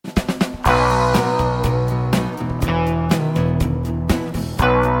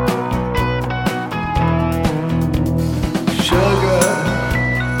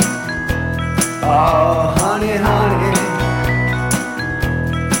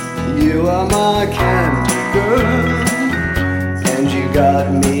You are my candy girl, and you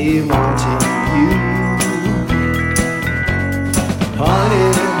got me wanting you.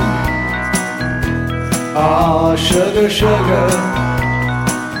 Honey, oh sugar, sugar,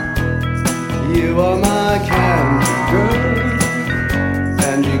 you are my candy girl,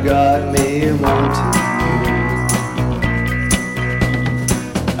 and you got me wanting you.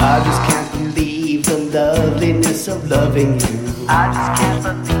 I just can't believe the loveliness of loving you. I just can't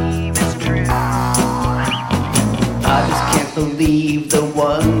believe it's true. I just can't believe the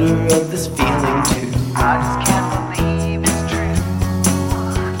wonder of this feeling too. I just can't believe it's true.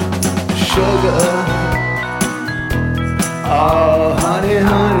 Sugar, oh honey,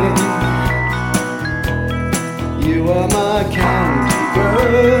 honey, you are my candy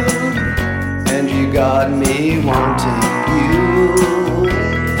girl, and you got me wanting you.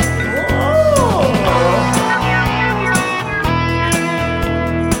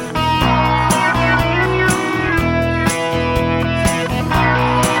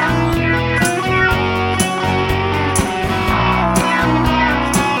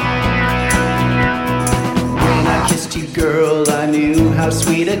 Girl, I knew how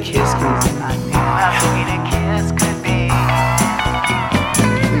sweet a kiss could be. I knew how sweet a kiss could be.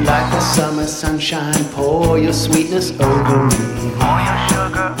 Like the summer sunshine, pour your sweetness over me. Pour your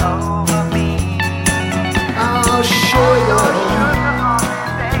sugar over me. Oh, sugar.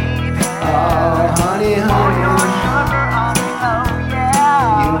 Oh, honey, honey.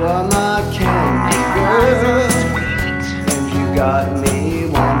 You are my candy girl, and you got me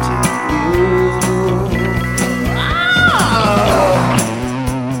wanting you.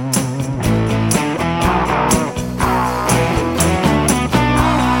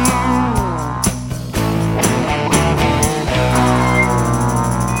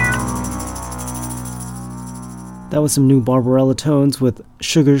 That was some new Barbarella tones with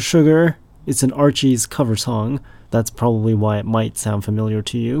Sugar Sugar. It's an Archie's cover song. That's probably why it might sound familiar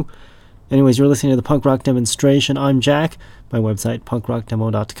to you. Anyways, you're listening to the Punk Rock Demonstration. I'm Jack. My website,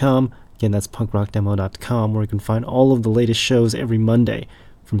 punkrockdemo.com. Again, that's punkrockdemo.com, where you can find all of the latest shows every Monday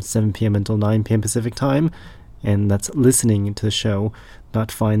from 7 p.m. until 9 p.m. Pacific time. And that's listening to the show,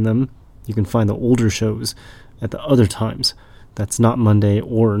 not find them. You can find the older shows at the other times. That's not Monday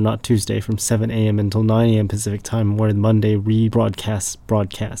or not Tuesday from 7 a.m. until 9 a.m. Pacific time, where the Monday broadcasts.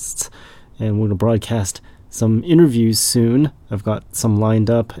 And we're going to broadcast some interviews soon. I've got some lined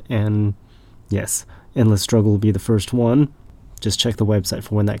up, and yes, Endless Struggle will be the first one. Just check the website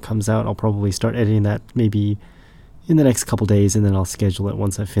for when that comes out. I'll probably start editing that maybe in the next couple days, and then I'll schedule it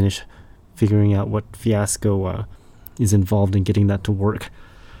once I finish figuring out what fiasco is involved in getting that to work.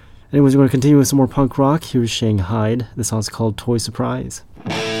 Anyways, we're going to continue with some more punk rock. Here's Shanghai. The song's called Toy Surprise.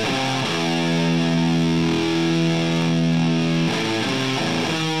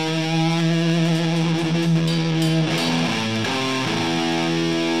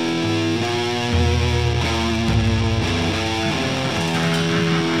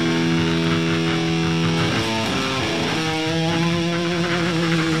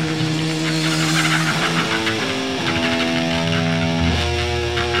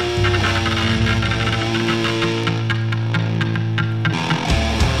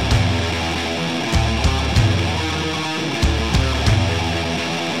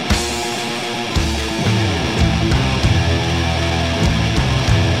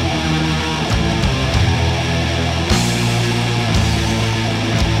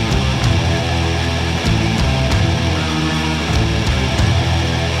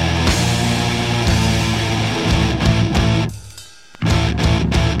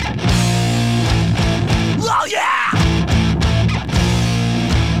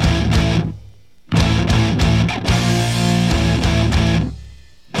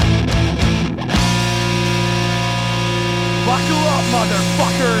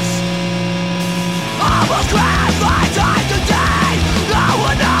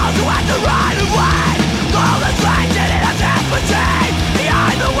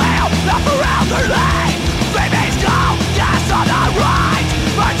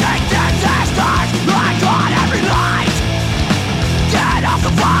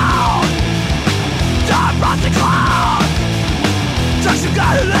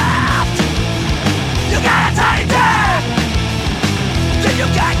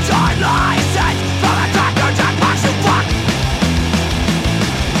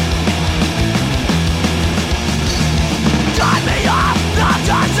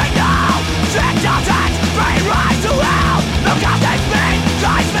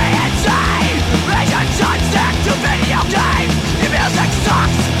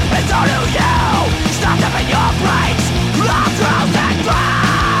 Stop them in your brains, love through and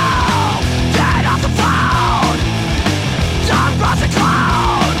through.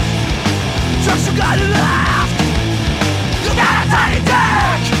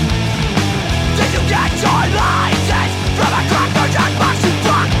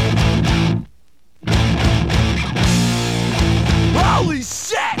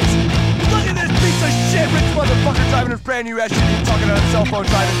 SUV talking on a cell phone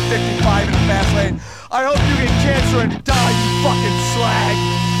driving 55 in a fast lane. I hope you get cancer and die, you fucking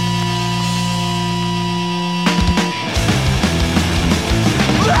slag.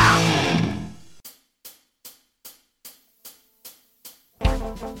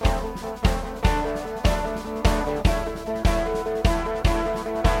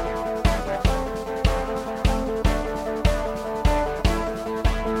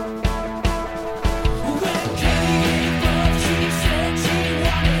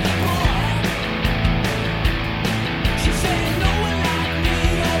 She said no one like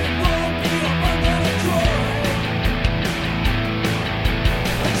me.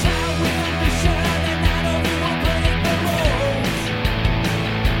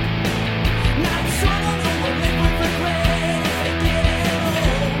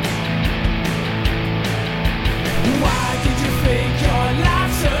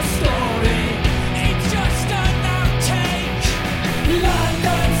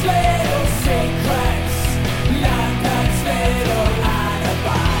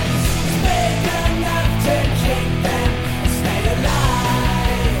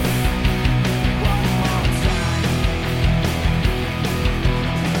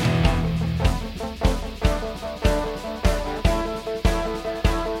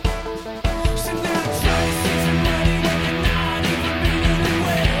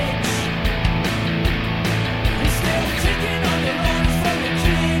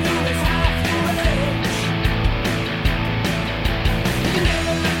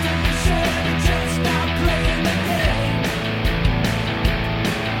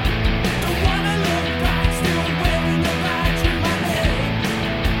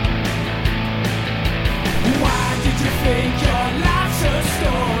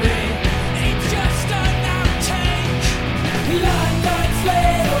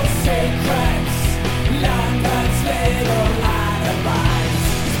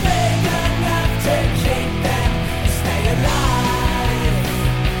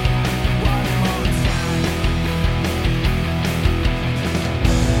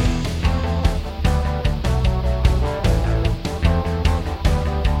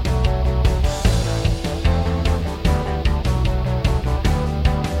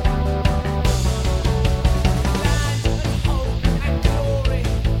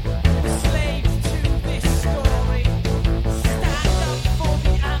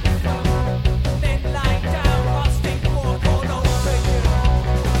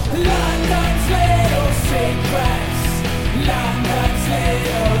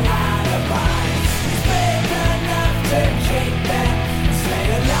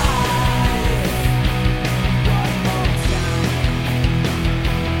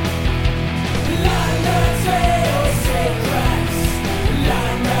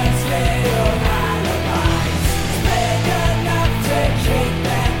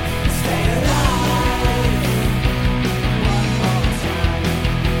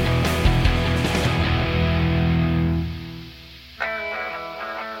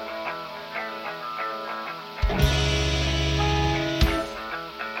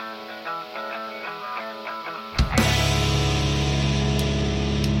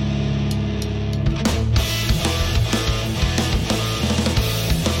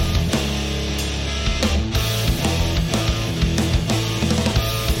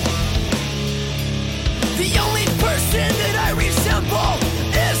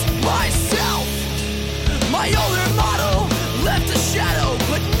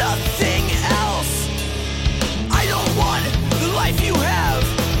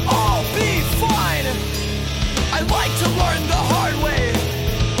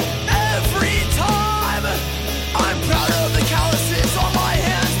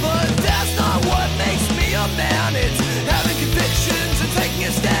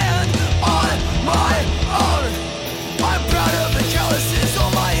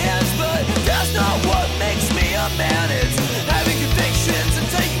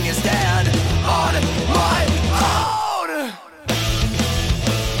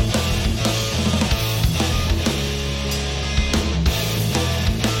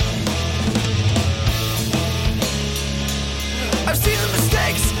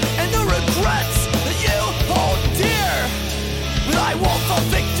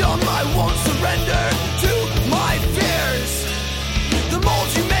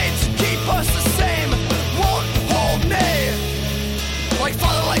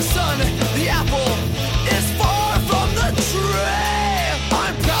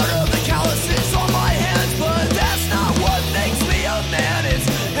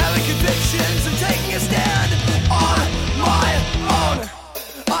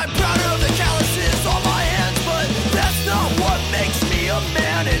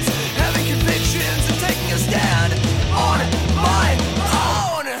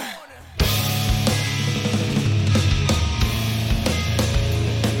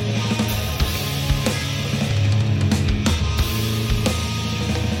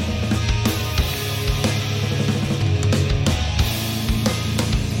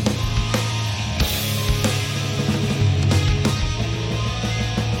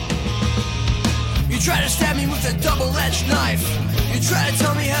 double-edged knife. You try to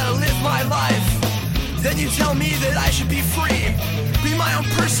tell me how to live my life. Then you tell me that I should be free, be my own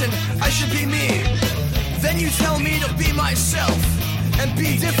person, I should be me. Then you tell me to be myself and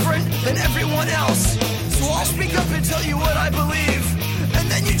be different than everyone else. So I'll speak up and tell you what I believe. And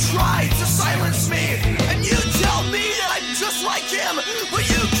then you try to silence me, and you tell me that I'm just like him, but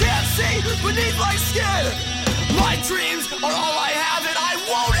you can't see beneath my skin. My dreams are all I have, and I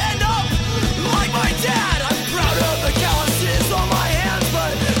won't end up like my dad. I'm proud of the calluses on my hands,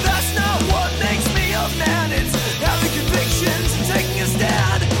 but that's not what makes me a man. It's having convictions and taking a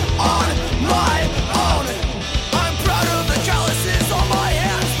stand on my own. I'm proud of the calluses on my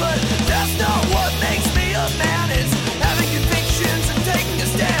hands, but that's not what makes me a man. It's having convictions and taking a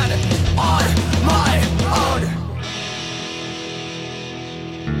stand on my own.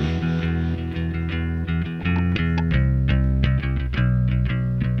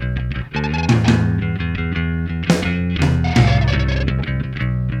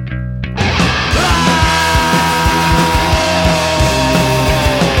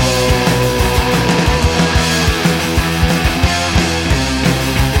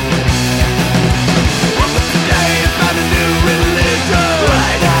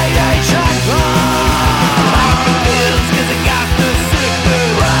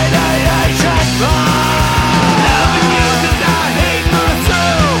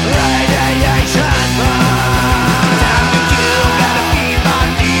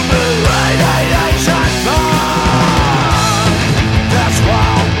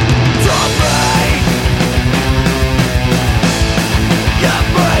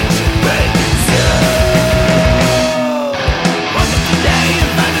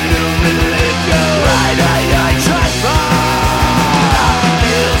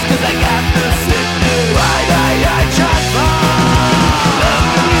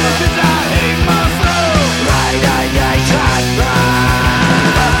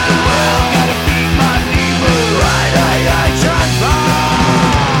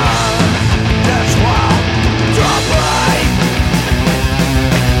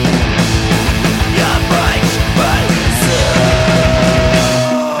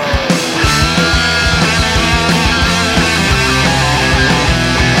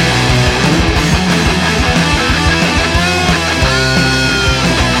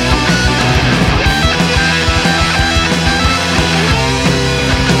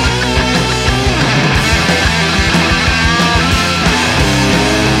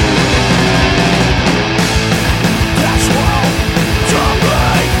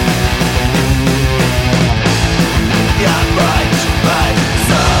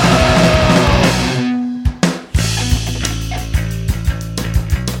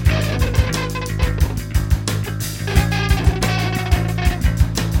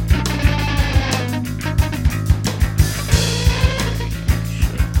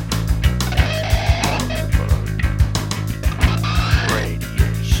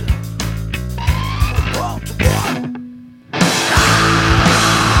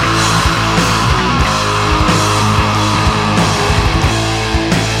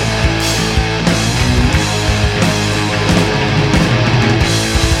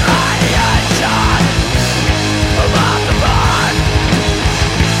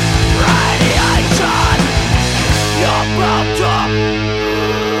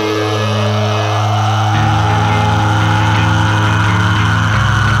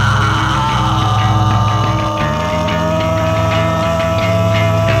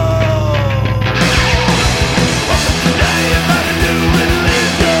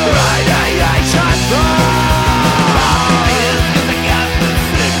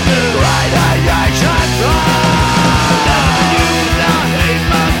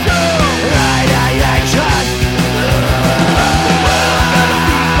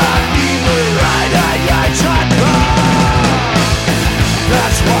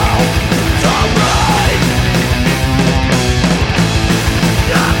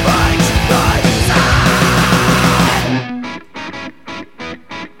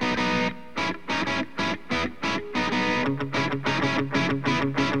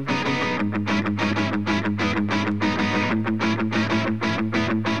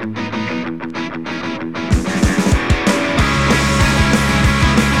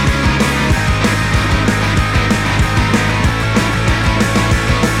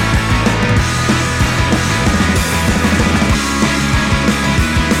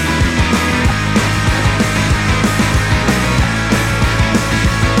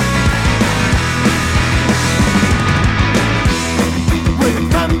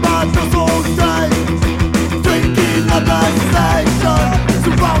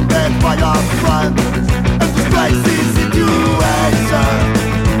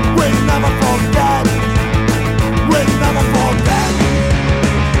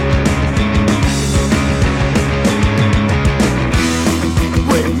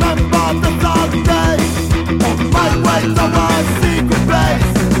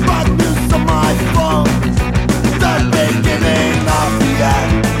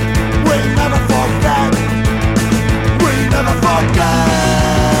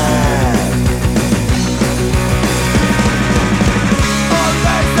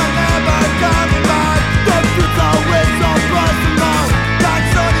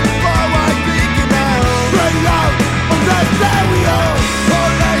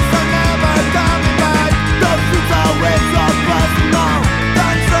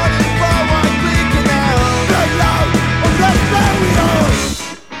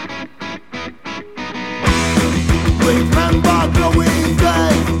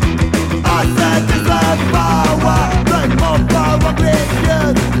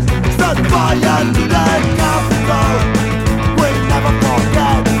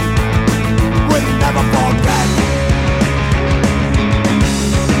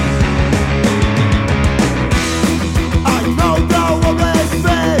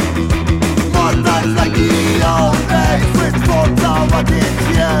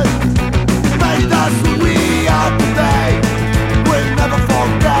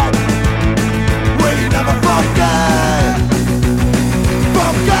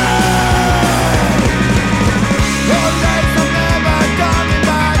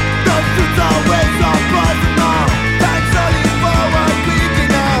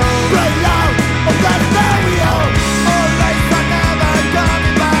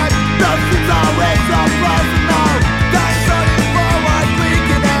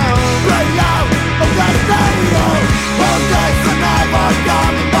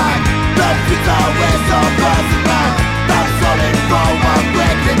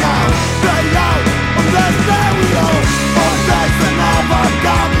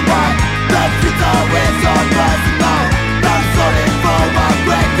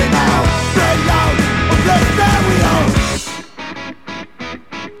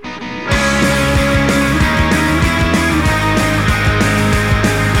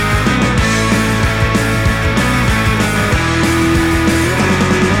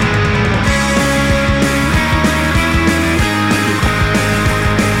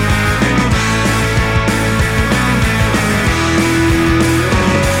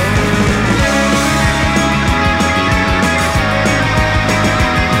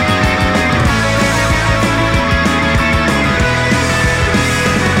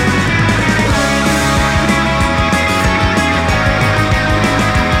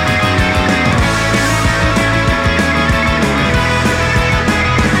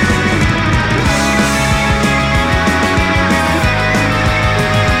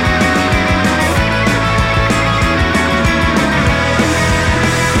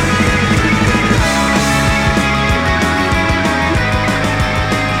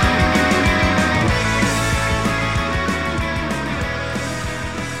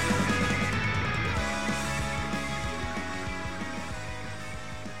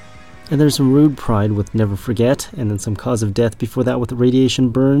 And there's some Rude Pride with Never Forget, and then some Cause of Death before that with Radiation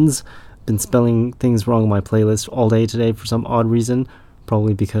Burns. Been spelling things wrong on my playlist all day today for some odd reason,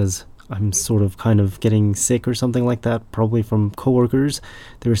 probably because I'm sort of kind of getting sick or something like that, probably from coworkers.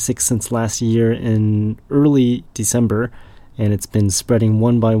 They were sick since last year in early December, and it's been spreading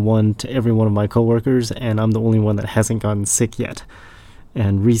one by one to every one of my coworkers, and I'm the only one that hasn't gotten sick yet.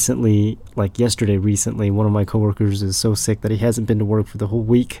 And recently, like yesterday recently, one of my coworkers is so sick that he hasn't been to work for the whole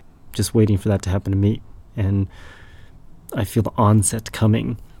week, just waiting for that to happen to me. And I feel the onset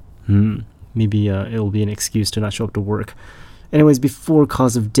coming. Maybe it'll be an excuse to not show up to work. Anyways, before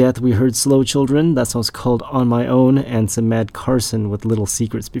Cause of Death, we heard Slow Children. That song's called On My Own, and some Mad Carson with Little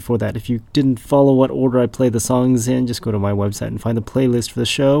Secrets before that. If you didn't follow what order I play the songs in, just go to my website and find the playlist for the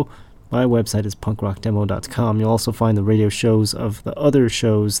show. My website is punkrockdemo.com. You'll also find the radio shows of the other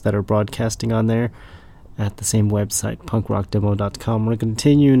shows that are broadcasting on there at the same website, punkrockdemo.com. We're going to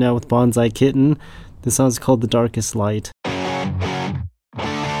continue now with Bonsai Kitten. This song's called The Darkest Light.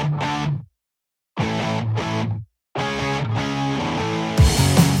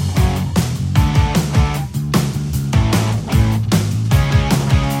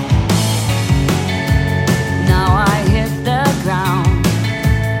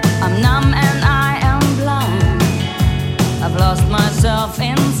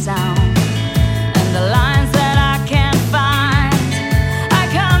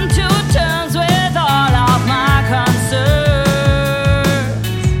 Terms with all of my concerns.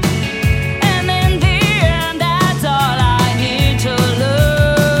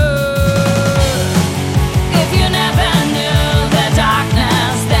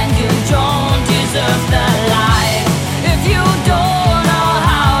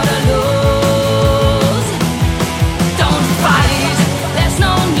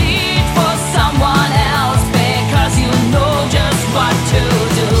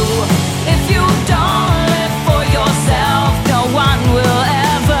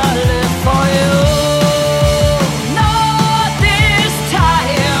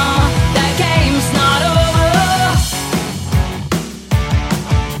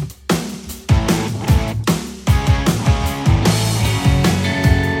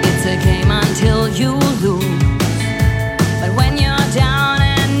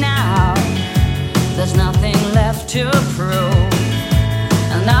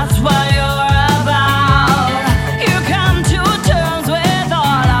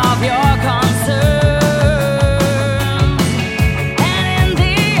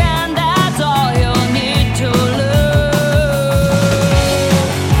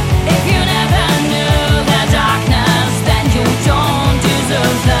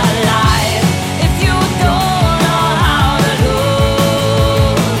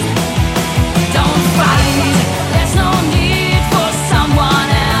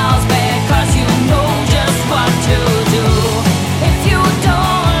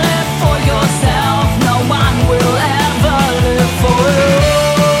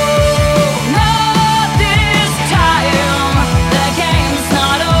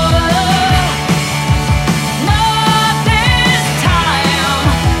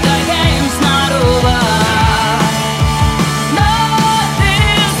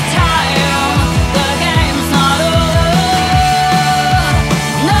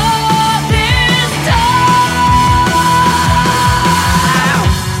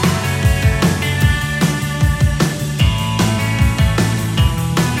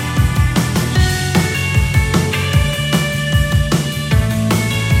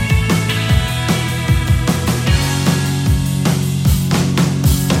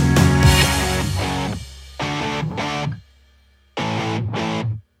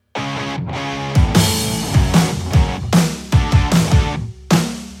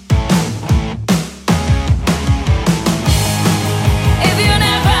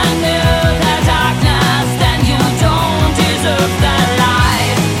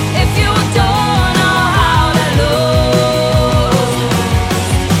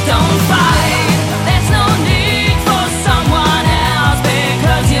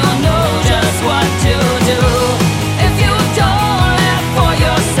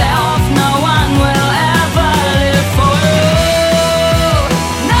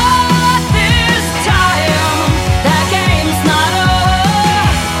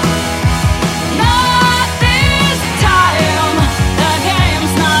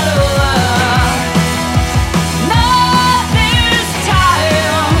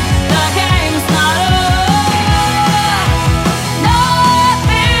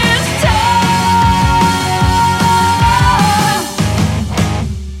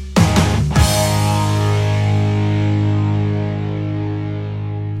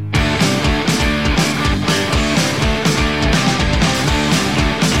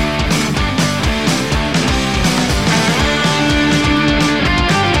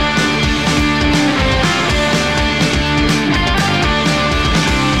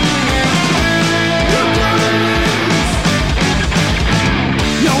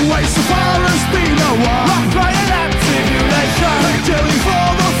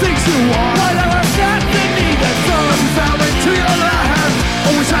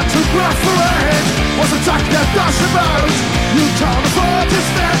 to proliferate was a talk that does about. You can't afford to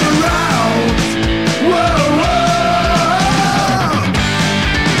stand around. Whoa, whoa.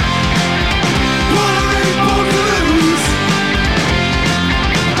 Pulling both to lose.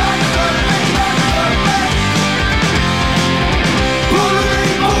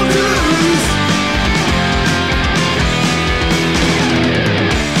 Pulling both to lose.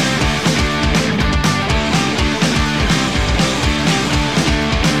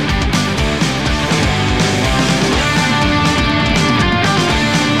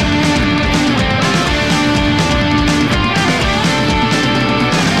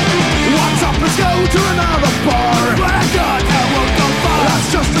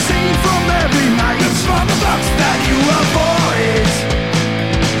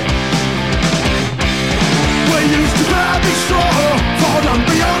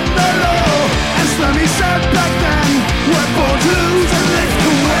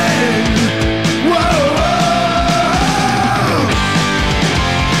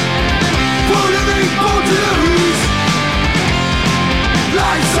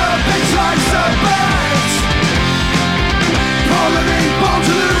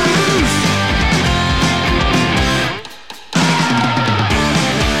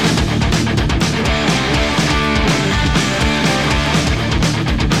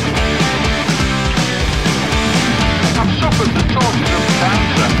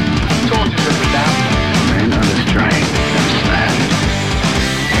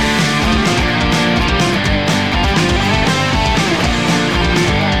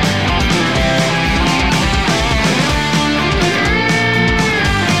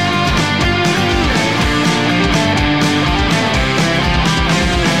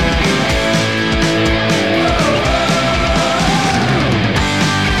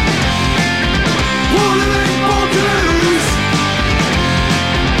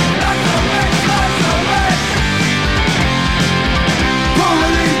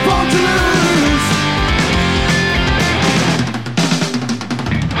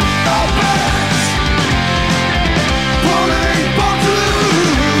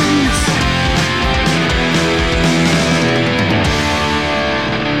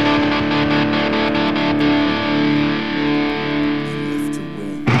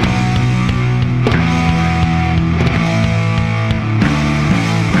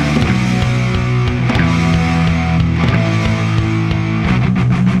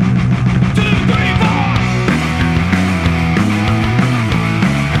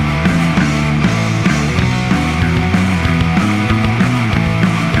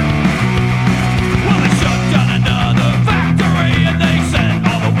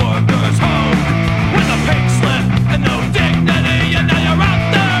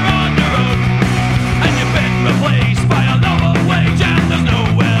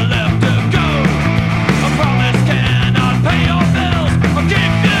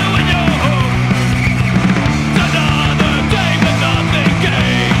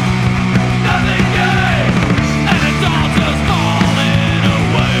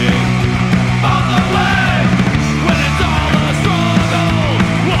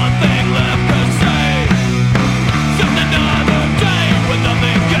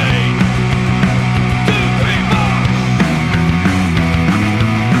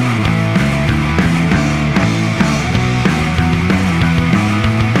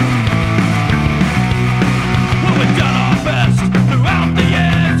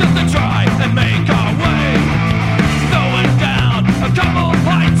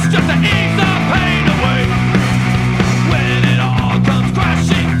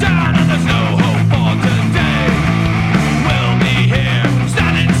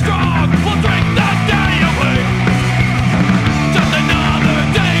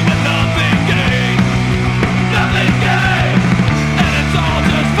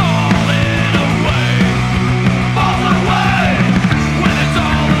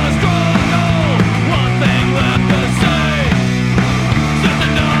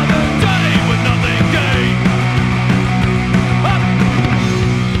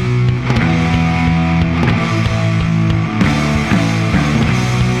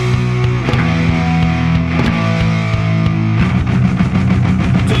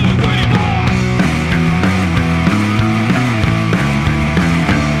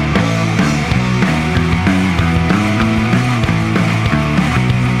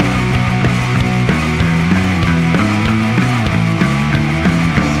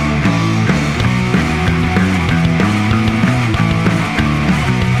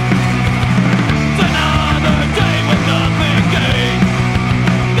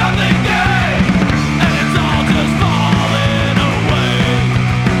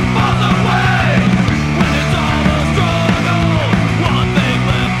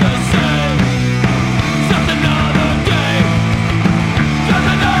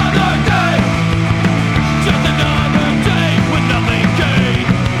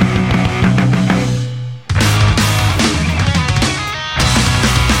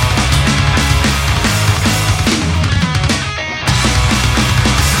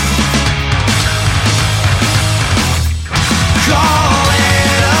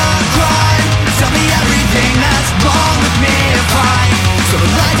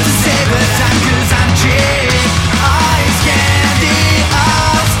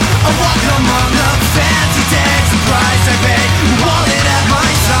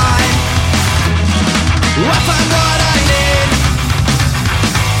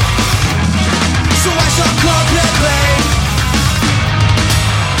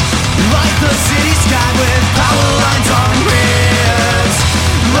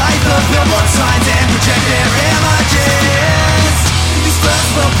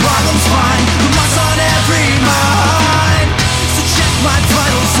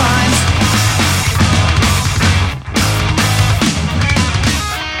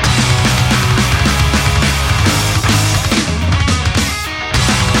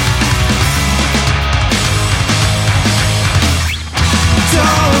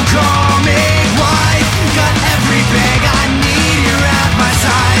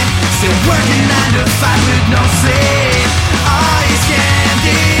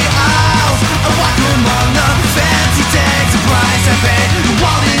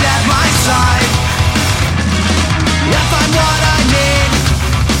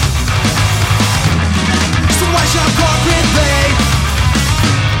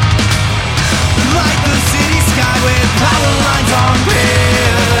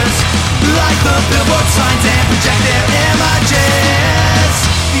 billboard signs and project their images.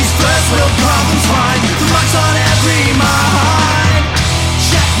 These first world problems find the marks on every mind.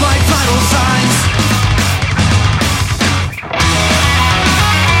 Check my vital signs.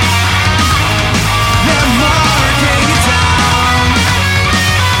 They're marking it down.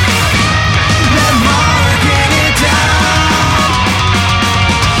 They're marking it down.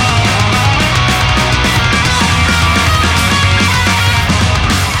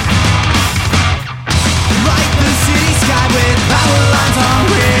 Like the city sky with power lines on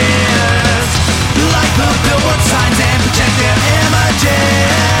wheels. Like the billboard signs and project their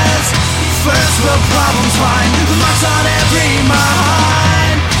images. First world problems find the marks on every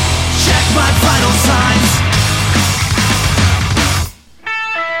mind. Check my vital signs.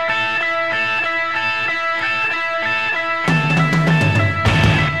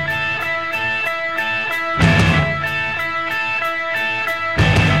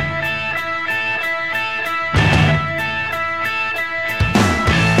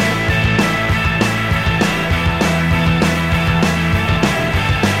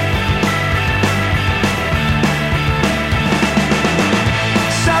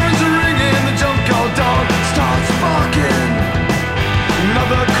 Sirens are ringing, the junkyard dog starts barking.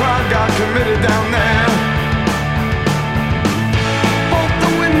 Another crime got committed down there. Bolt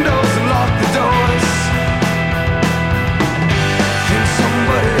the windows and lock the doors. Think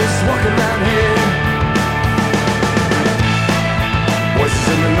somebody's walking around here. Voices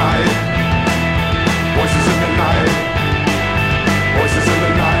in the night. Voices in the night. Voices in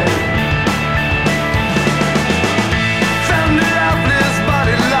the night. Found a lifeless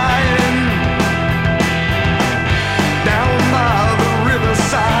body lying down by the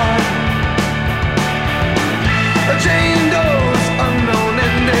riverside. A chain door's unknown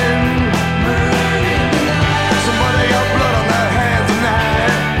ending. Somebody got blood on their hands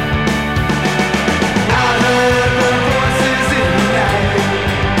tonight. I heard the voices in the night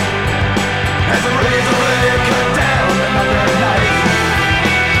as a razor blade cut down another night.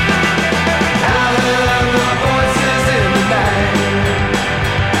 I heard the voices in the night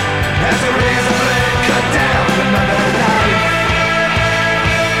as a razor blade cut down another night.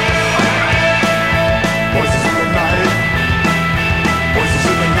 Voices in the night. Voices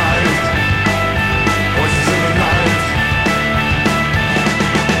in the night. Voices in the night.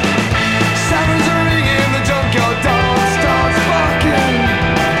 Sirens are ringing, the junkyard dog starts barking.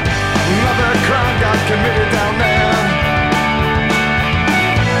 Another crime got committed down there.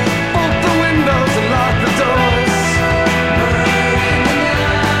 Bolt the windows and lock the doors.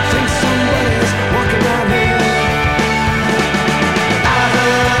 Think somebody's walking around here. I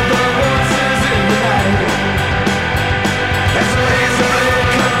heard the voices in the night as a razor blade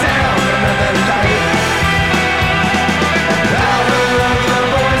cut down another night. I heard the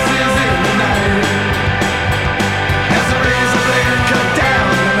voices in the night as a razor blade cut down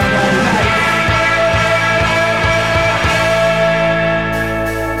another night.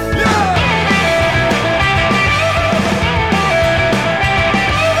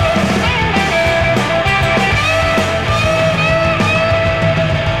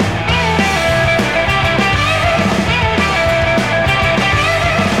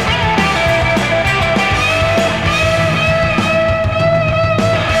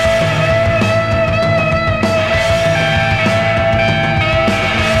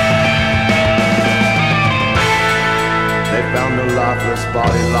 They found a lifeless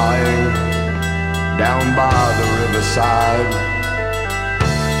body lying down by the riverside.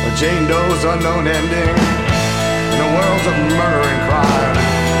 A chain door's unknown ending in a world of murder and crime.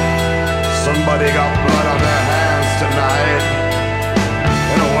 Somebody got blood on their hands tonight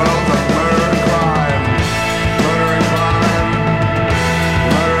in a world of murder and crime. Murder and crime.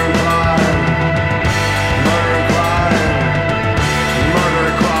 Murder and crime. Murder and crime. Murder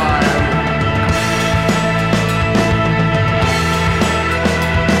and crime.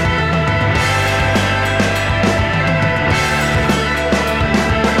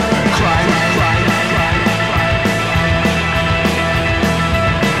 Crime, crime, crime, crime.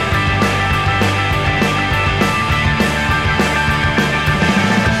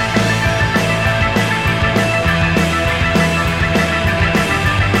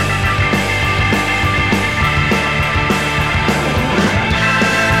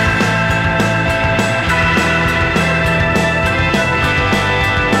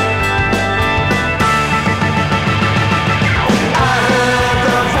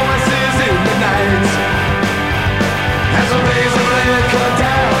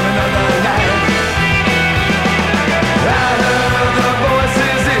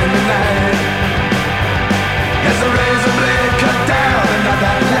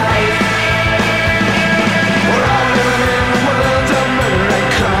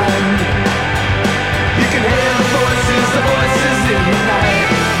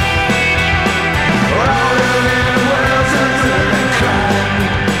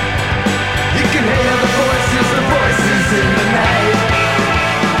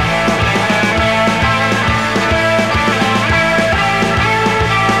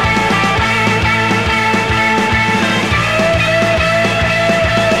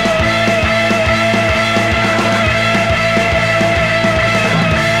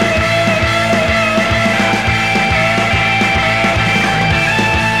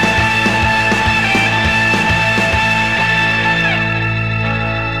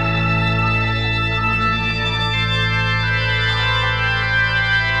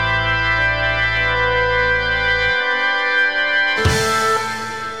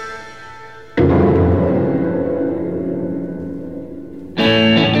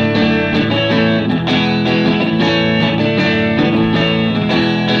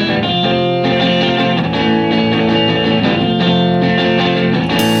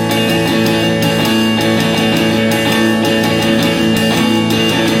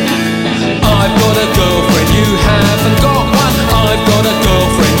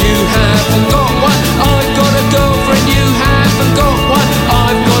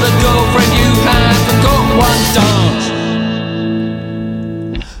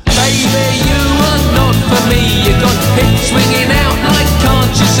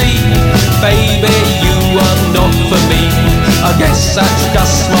 guess that's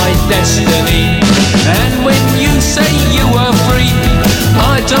just my destiny. And when you say you are free,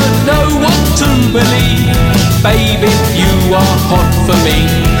 I don't know what to believe. Baby, if you are hot for me,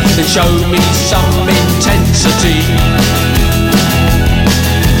 then show me some intensity.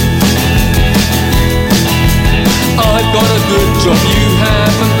 I've got a good job, you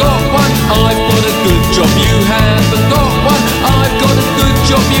haven't got one. I've got a good job, you haven't got one. I've got a good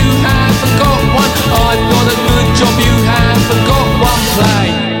job, you haven't got one. I've got a good job, you haven't got one.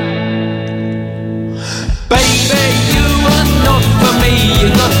 Play. Baby, you are not for me. You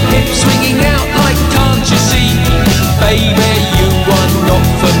got hips swinging out like can't you see? Baby, you are not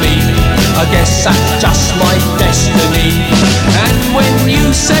for me. I guess that's just my destiny. And when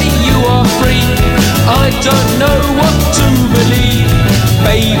you say you are free, I don't know what to believe.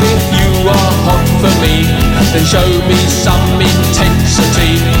 Baby, if you are hot for me, then show me some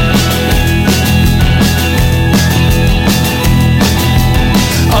intensity.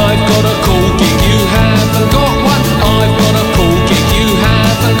 I've got a cool gig, you haven't got one. I've got a cool gig, you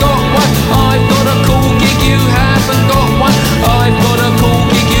haven't got one. I've got a cool gig, you haven't got one. I've got a cool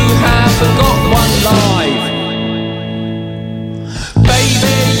gig, you haven't got one. Live.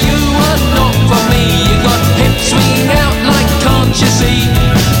 Baby, you are not for me. You got hips swinging out like can't you see?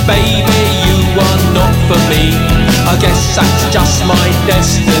 Baby, you are not for me. I guess that's just my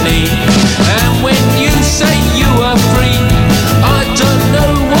destiny. And when you say you are free, I don't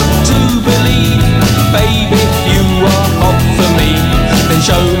know what to believe. Baby, if you are hot for me, then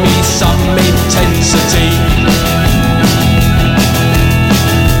show me some intensity.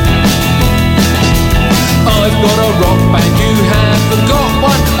 I've got a rock band, you haven't got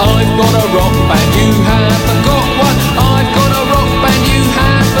one. I've got a rock band, you haven't got one. I've got a rock band, you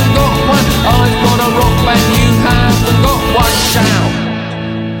haven't got one. I've got a rock band, you haven't got one. Shout.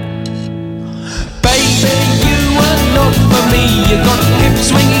 Baby, you are not for me. You got hips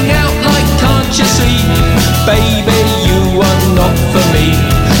swinging out like can't you see? Baby, you are not for me.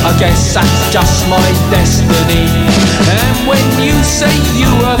 I guess that's just my destiny. And when you say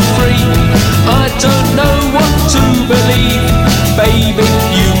you are free, I don't know what to believe. Baby, if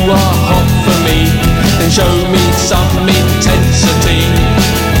you are hot for me, then show me some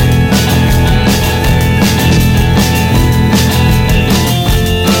intensity.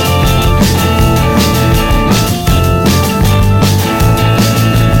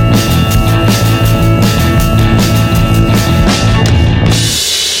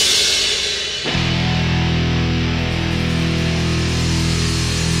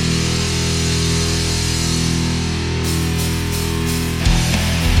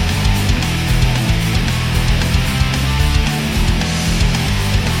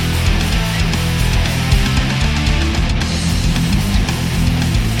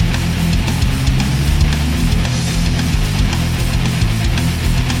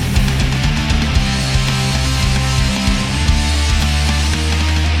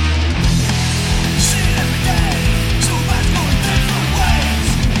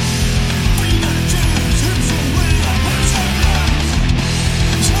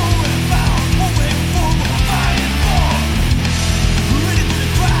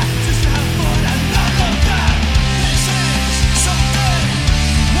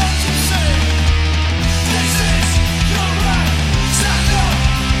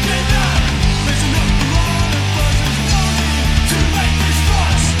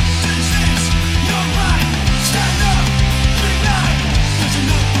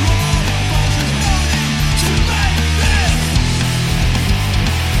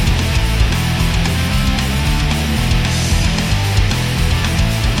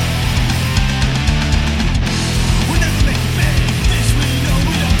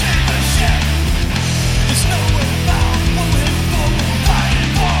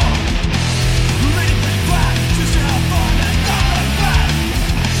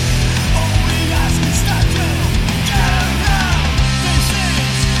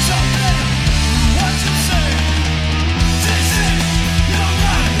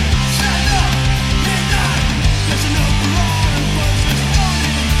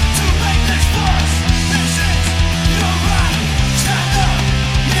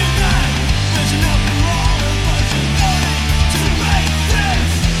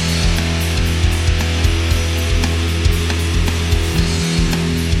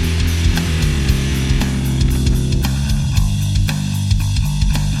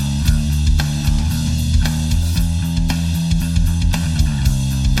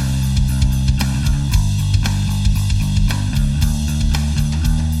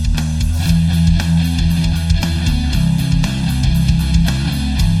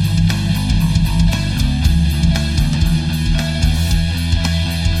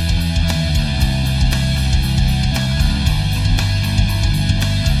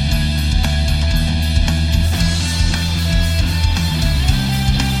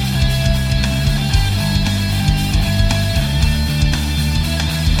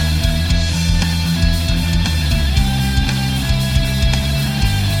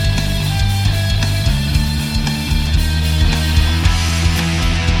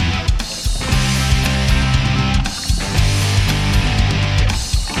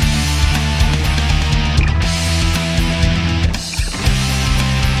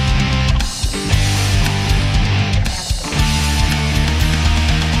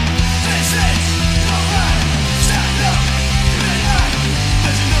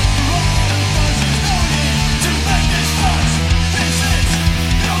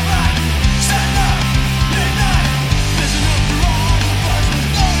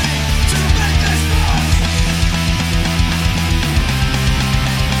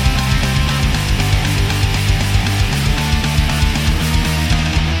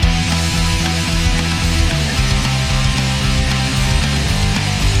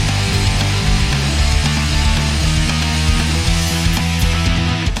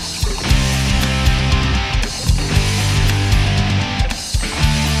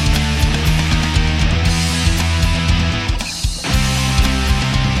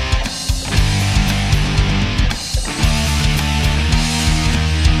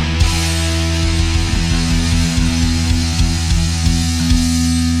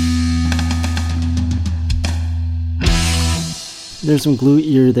 There's some Glue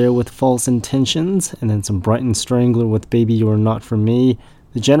Ear there with False Intentions, and then some Brighton Strangler with Baby You're Not For Me,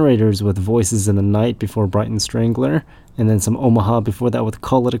 The Generators with Voices in the Night before Brighton Strangler, and then some Omaha before that with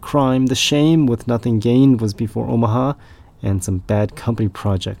Call It a Crime, The Shame with Nothing Gained was before Omaha, and some Bad Company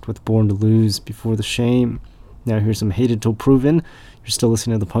Project with Born to Lose before The Shame. Now here's some Hated Till Proven. You're still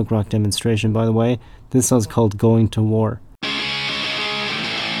listening to the punk rock demonstration, by the way. This song's called Going to War.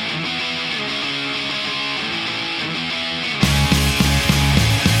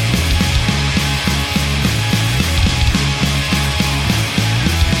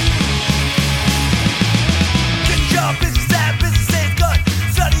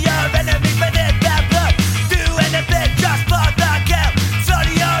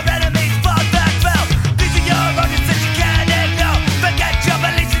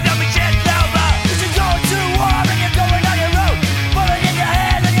 Going to war and you're going on your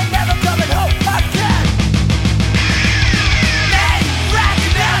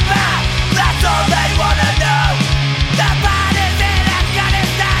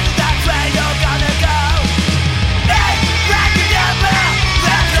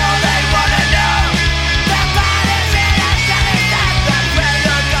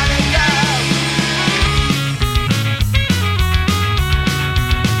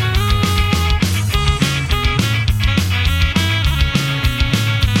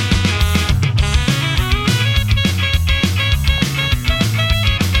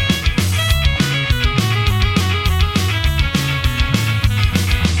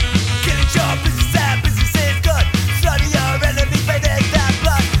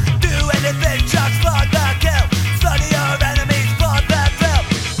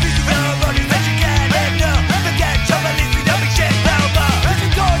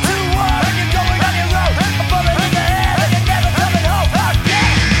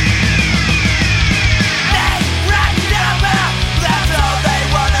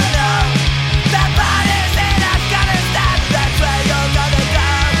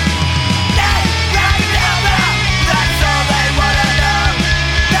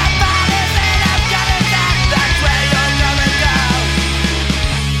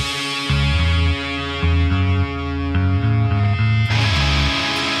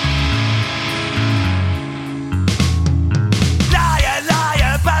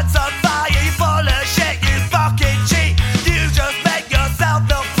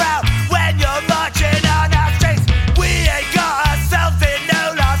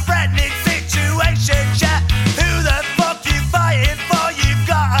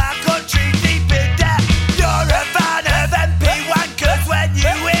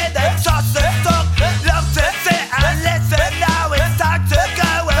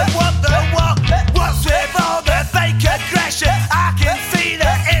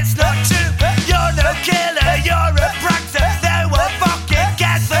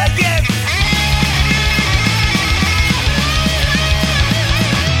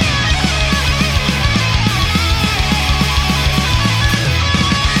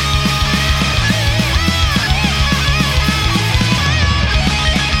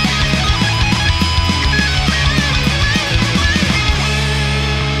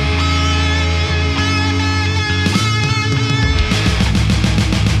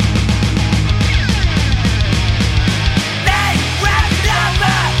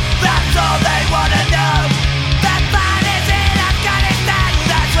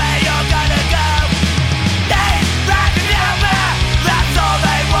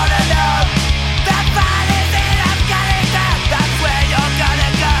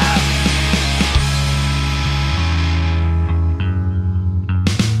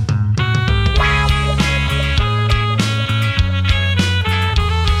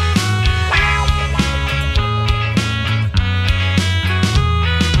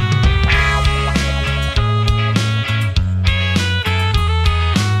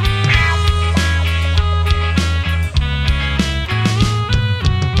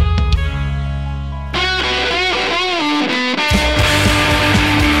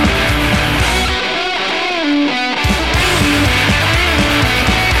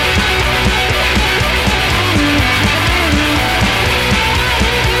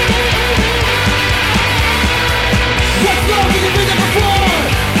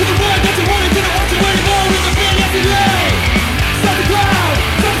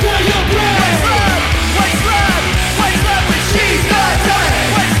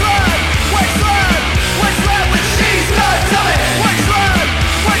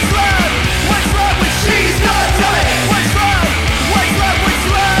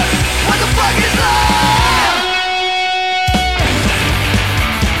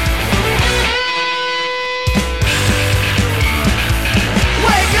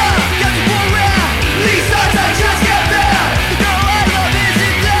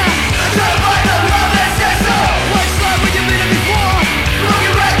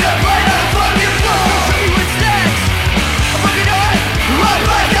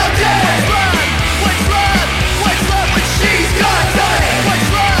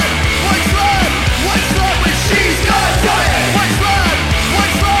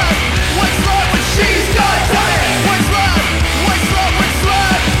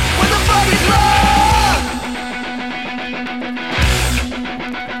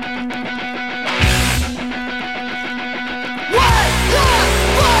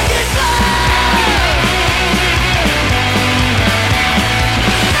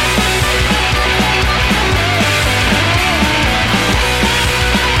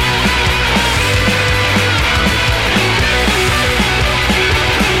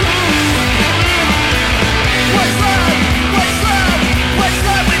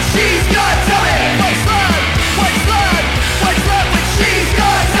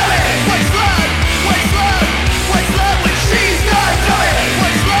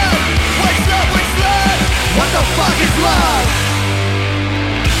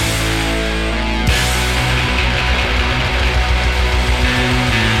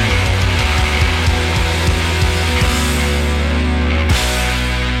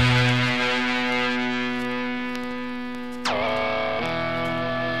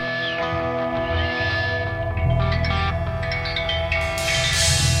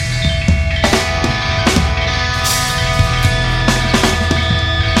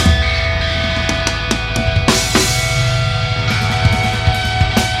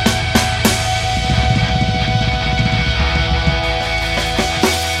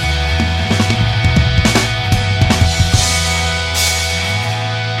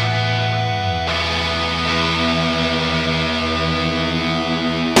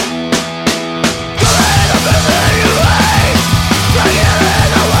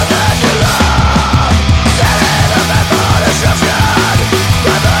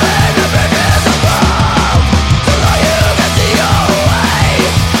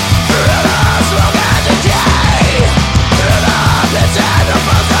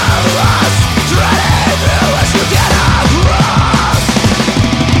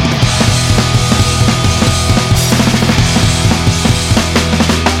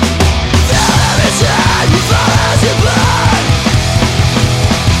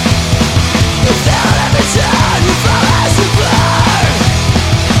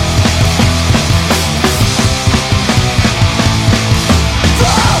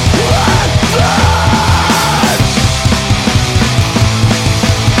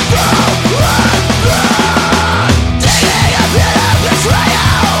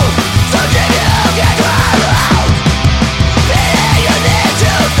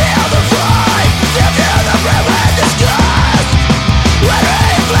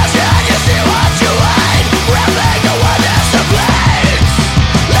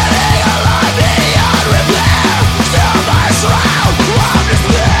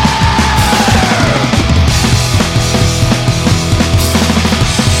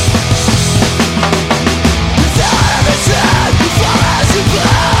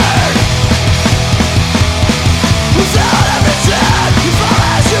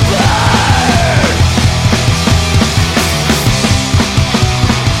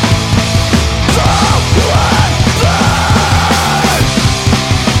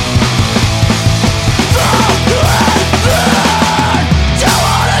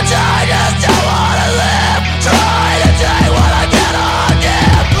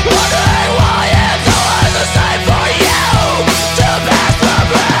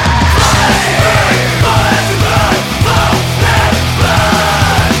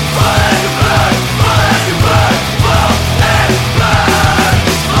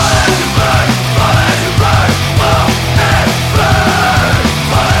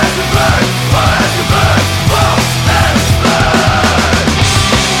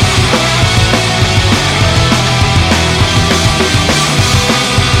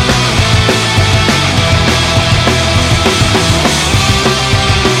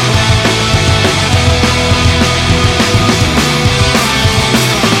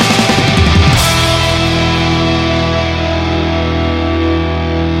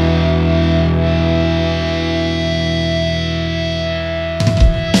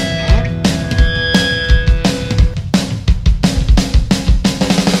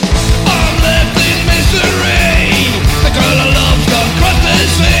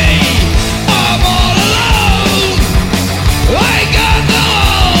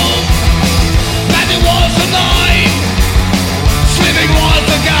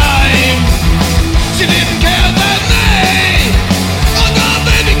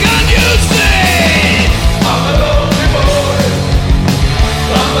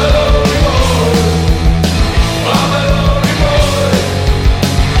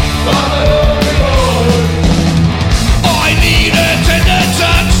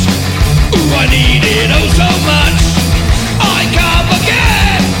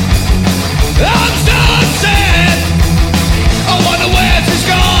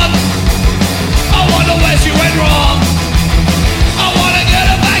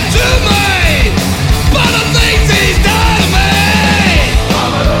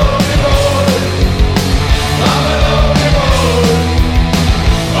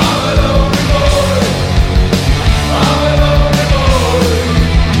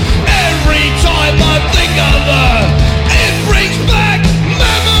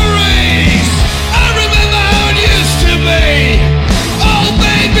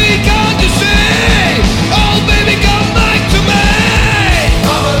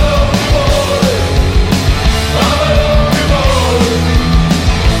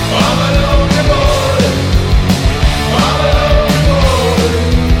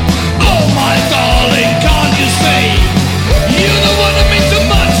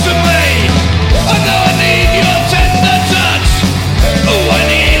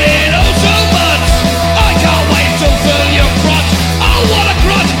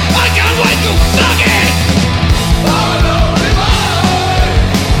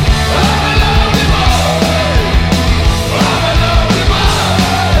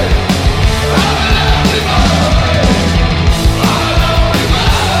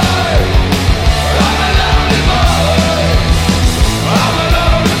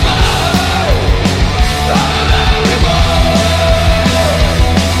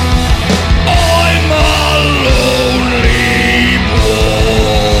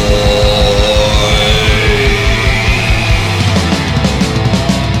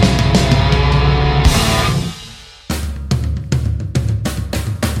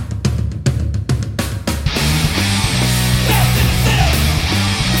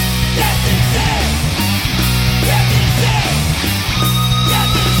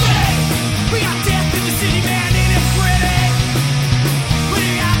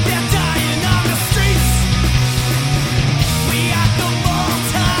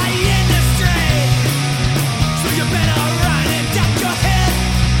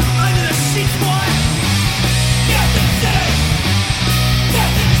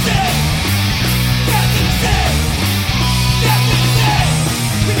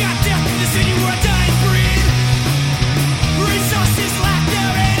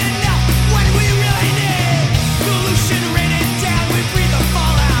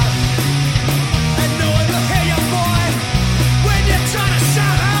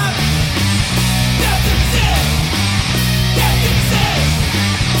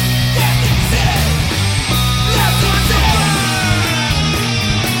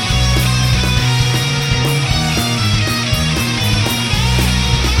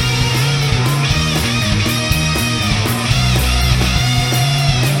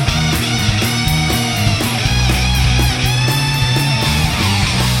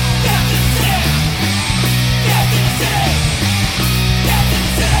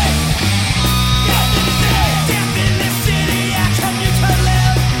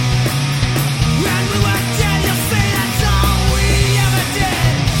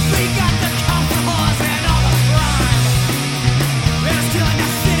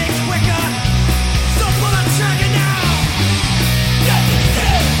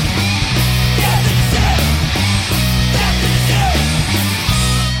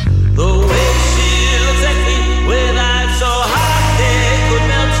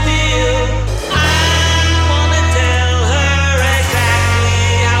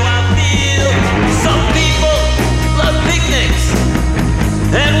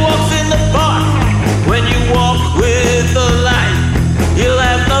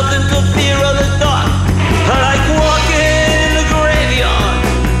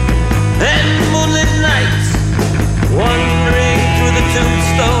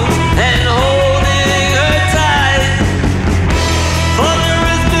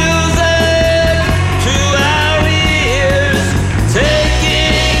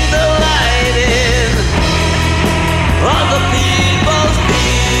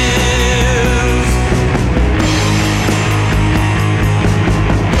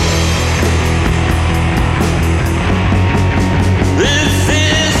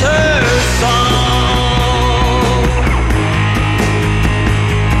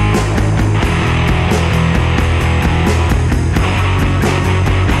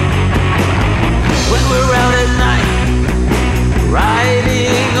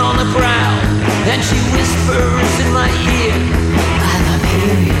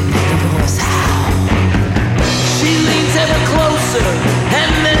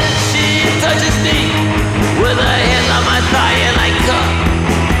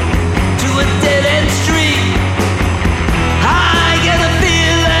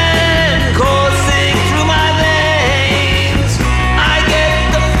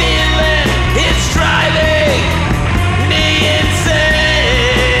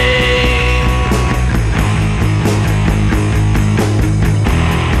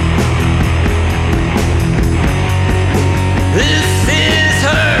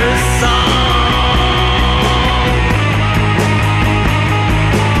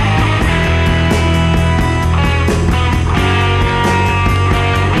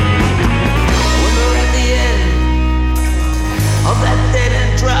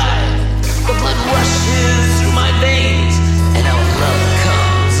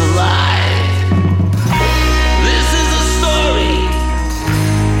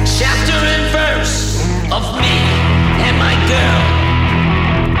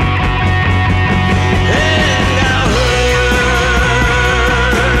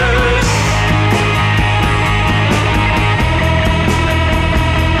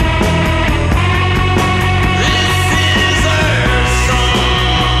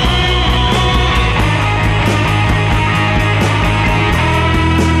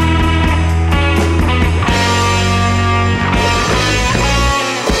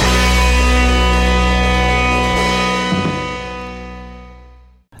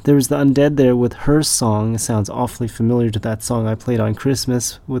There was the Undead there with Her Song. It sounds awfully familiar to that song I played on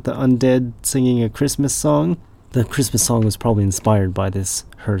Christmas with the Undead singing a Christmas song. The Christmas song was probably inspired by this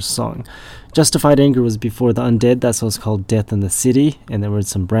Her Song. Justified Anger was before the Undead. That's what's called Death in the City. And there were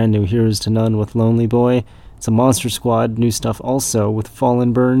some brand new Heroes to None with Lonely Boy. Some Monster Squad new stuff also with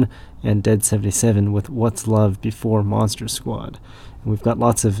Fallen Burn, and Dead 77 with What's Love before Monster Squad. And we've got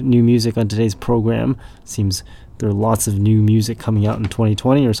lots of new music on today's program. Seems there are lots of new music coming out in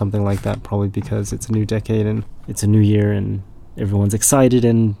 2020 or something like that, probably because it's a new decade and it's a new year and everyone's excited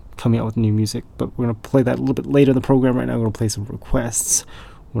and coming out with new music. But we're going to play that a little bit later in the program. Right now we're going to play some requests.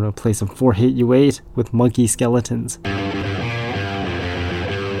 We're going to play some 4-Hit You 8 with Monkey Skeletons.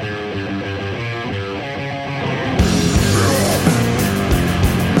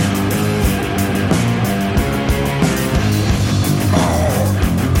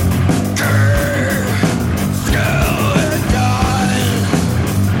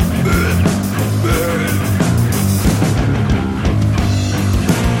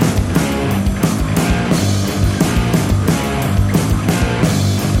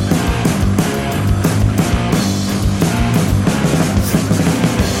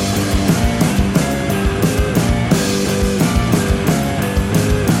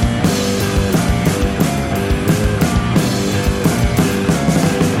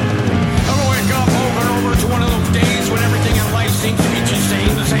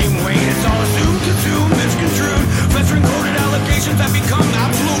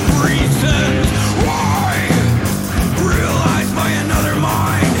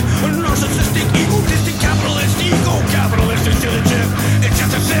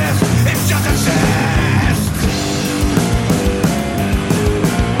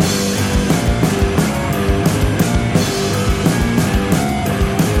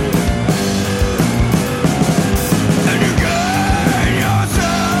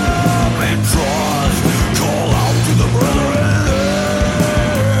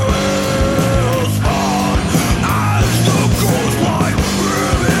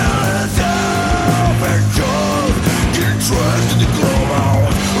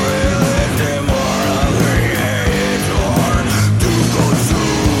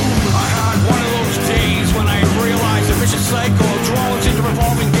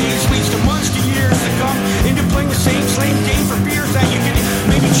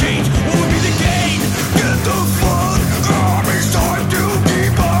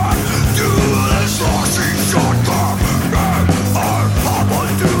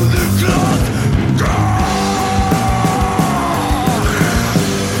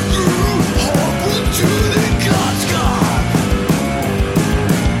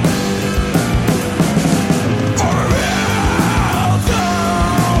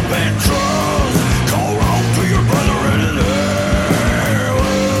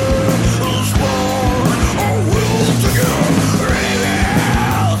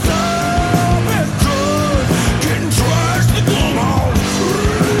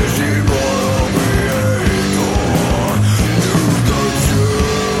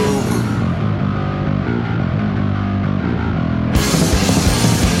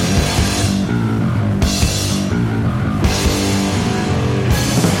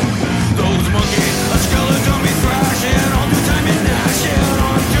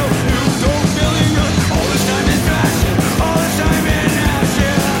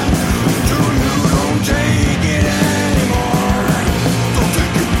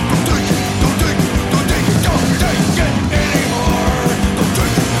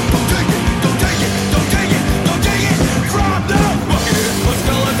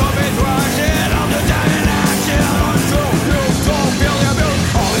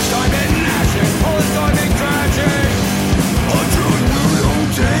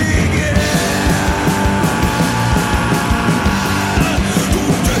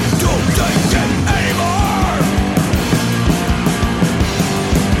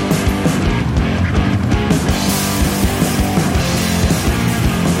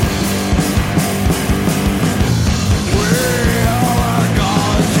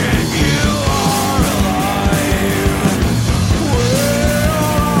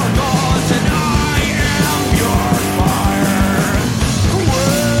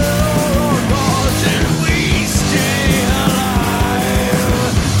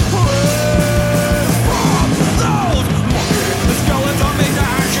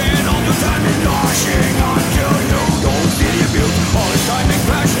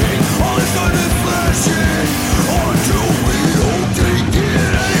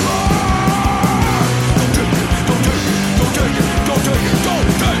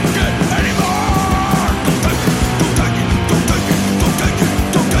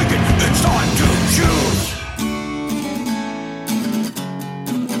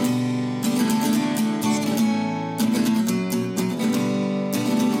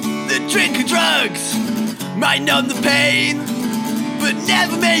 might numb the pain, but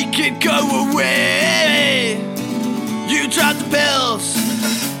never make it go away. You drop the pills,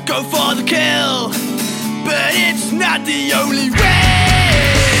 go for the kill, but it's not the only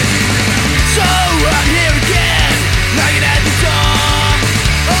way. So I'm here again, knocking at the door.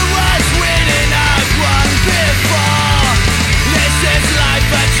 I was winning, I've won before. This is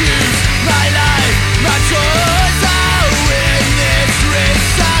life I choose, my life, my choice. I'll win this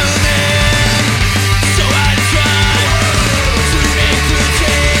race I'm in. So I try to make the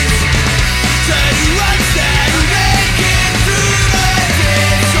change, try to understand, make it through the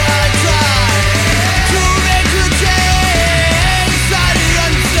day. So I try to make the change, try to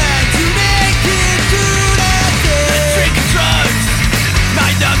understand, to make it through the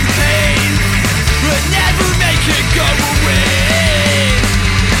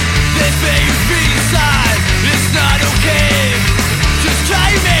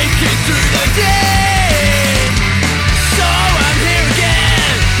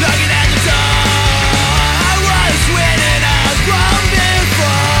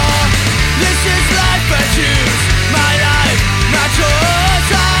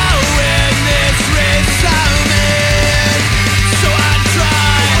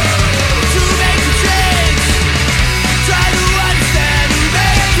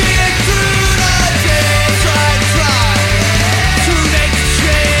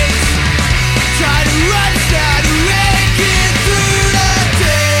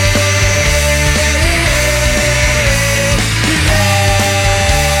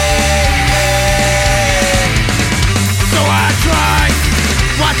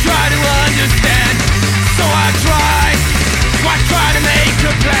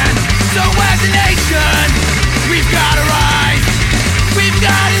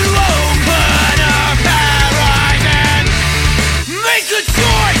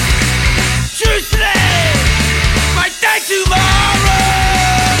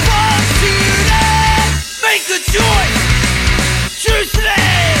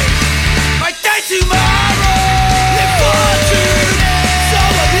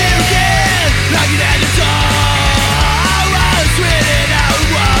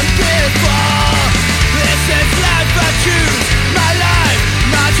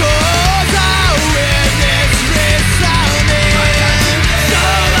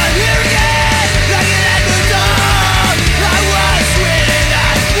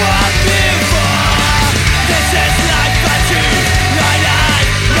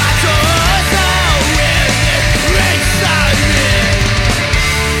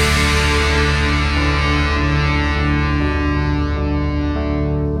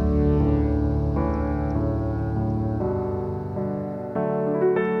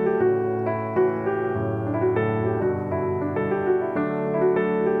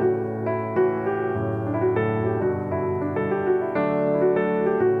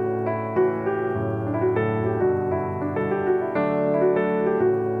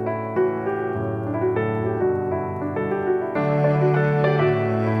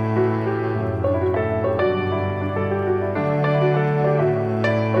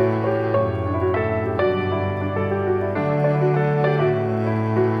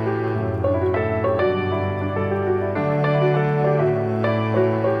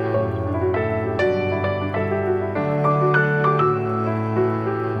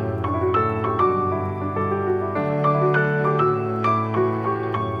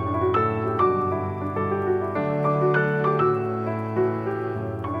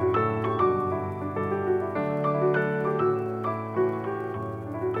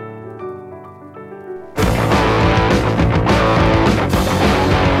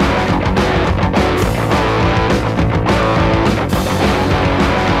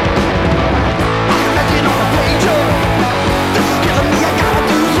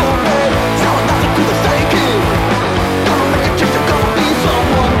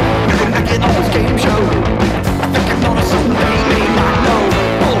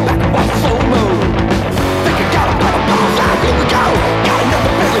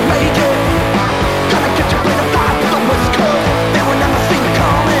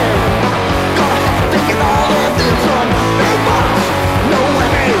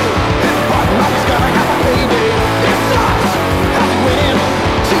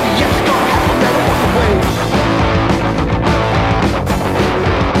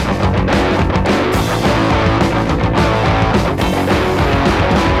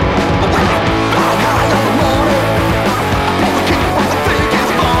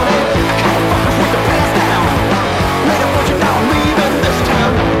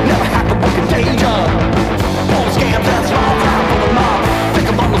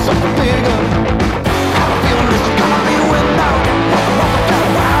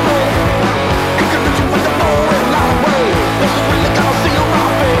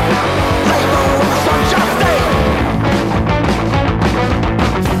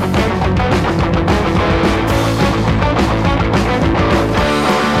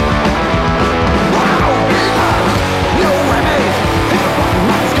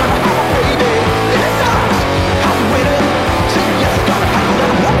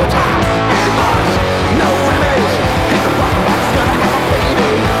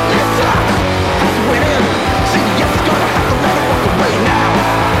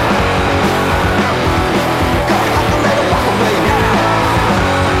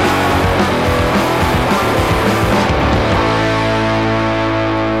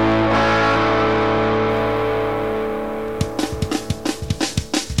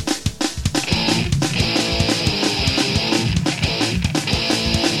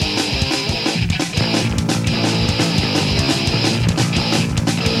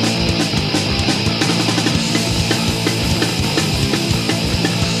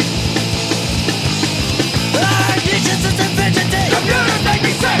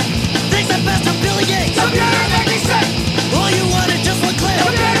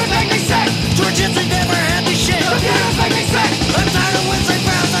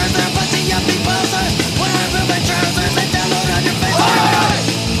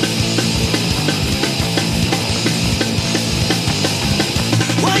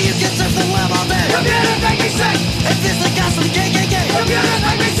to live on this. Computers make me sick. If it's the cost of the KKK. Computers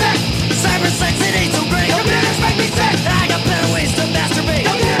make me sick. Cyber sex, it ain't so great. Computers make me sick. I got better ways to masturbate.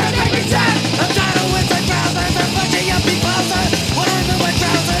 Computers make me sick. I'm trying to win my trousers. They're punching up me closer. When I remove my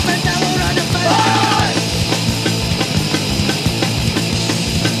trousers and download on the face.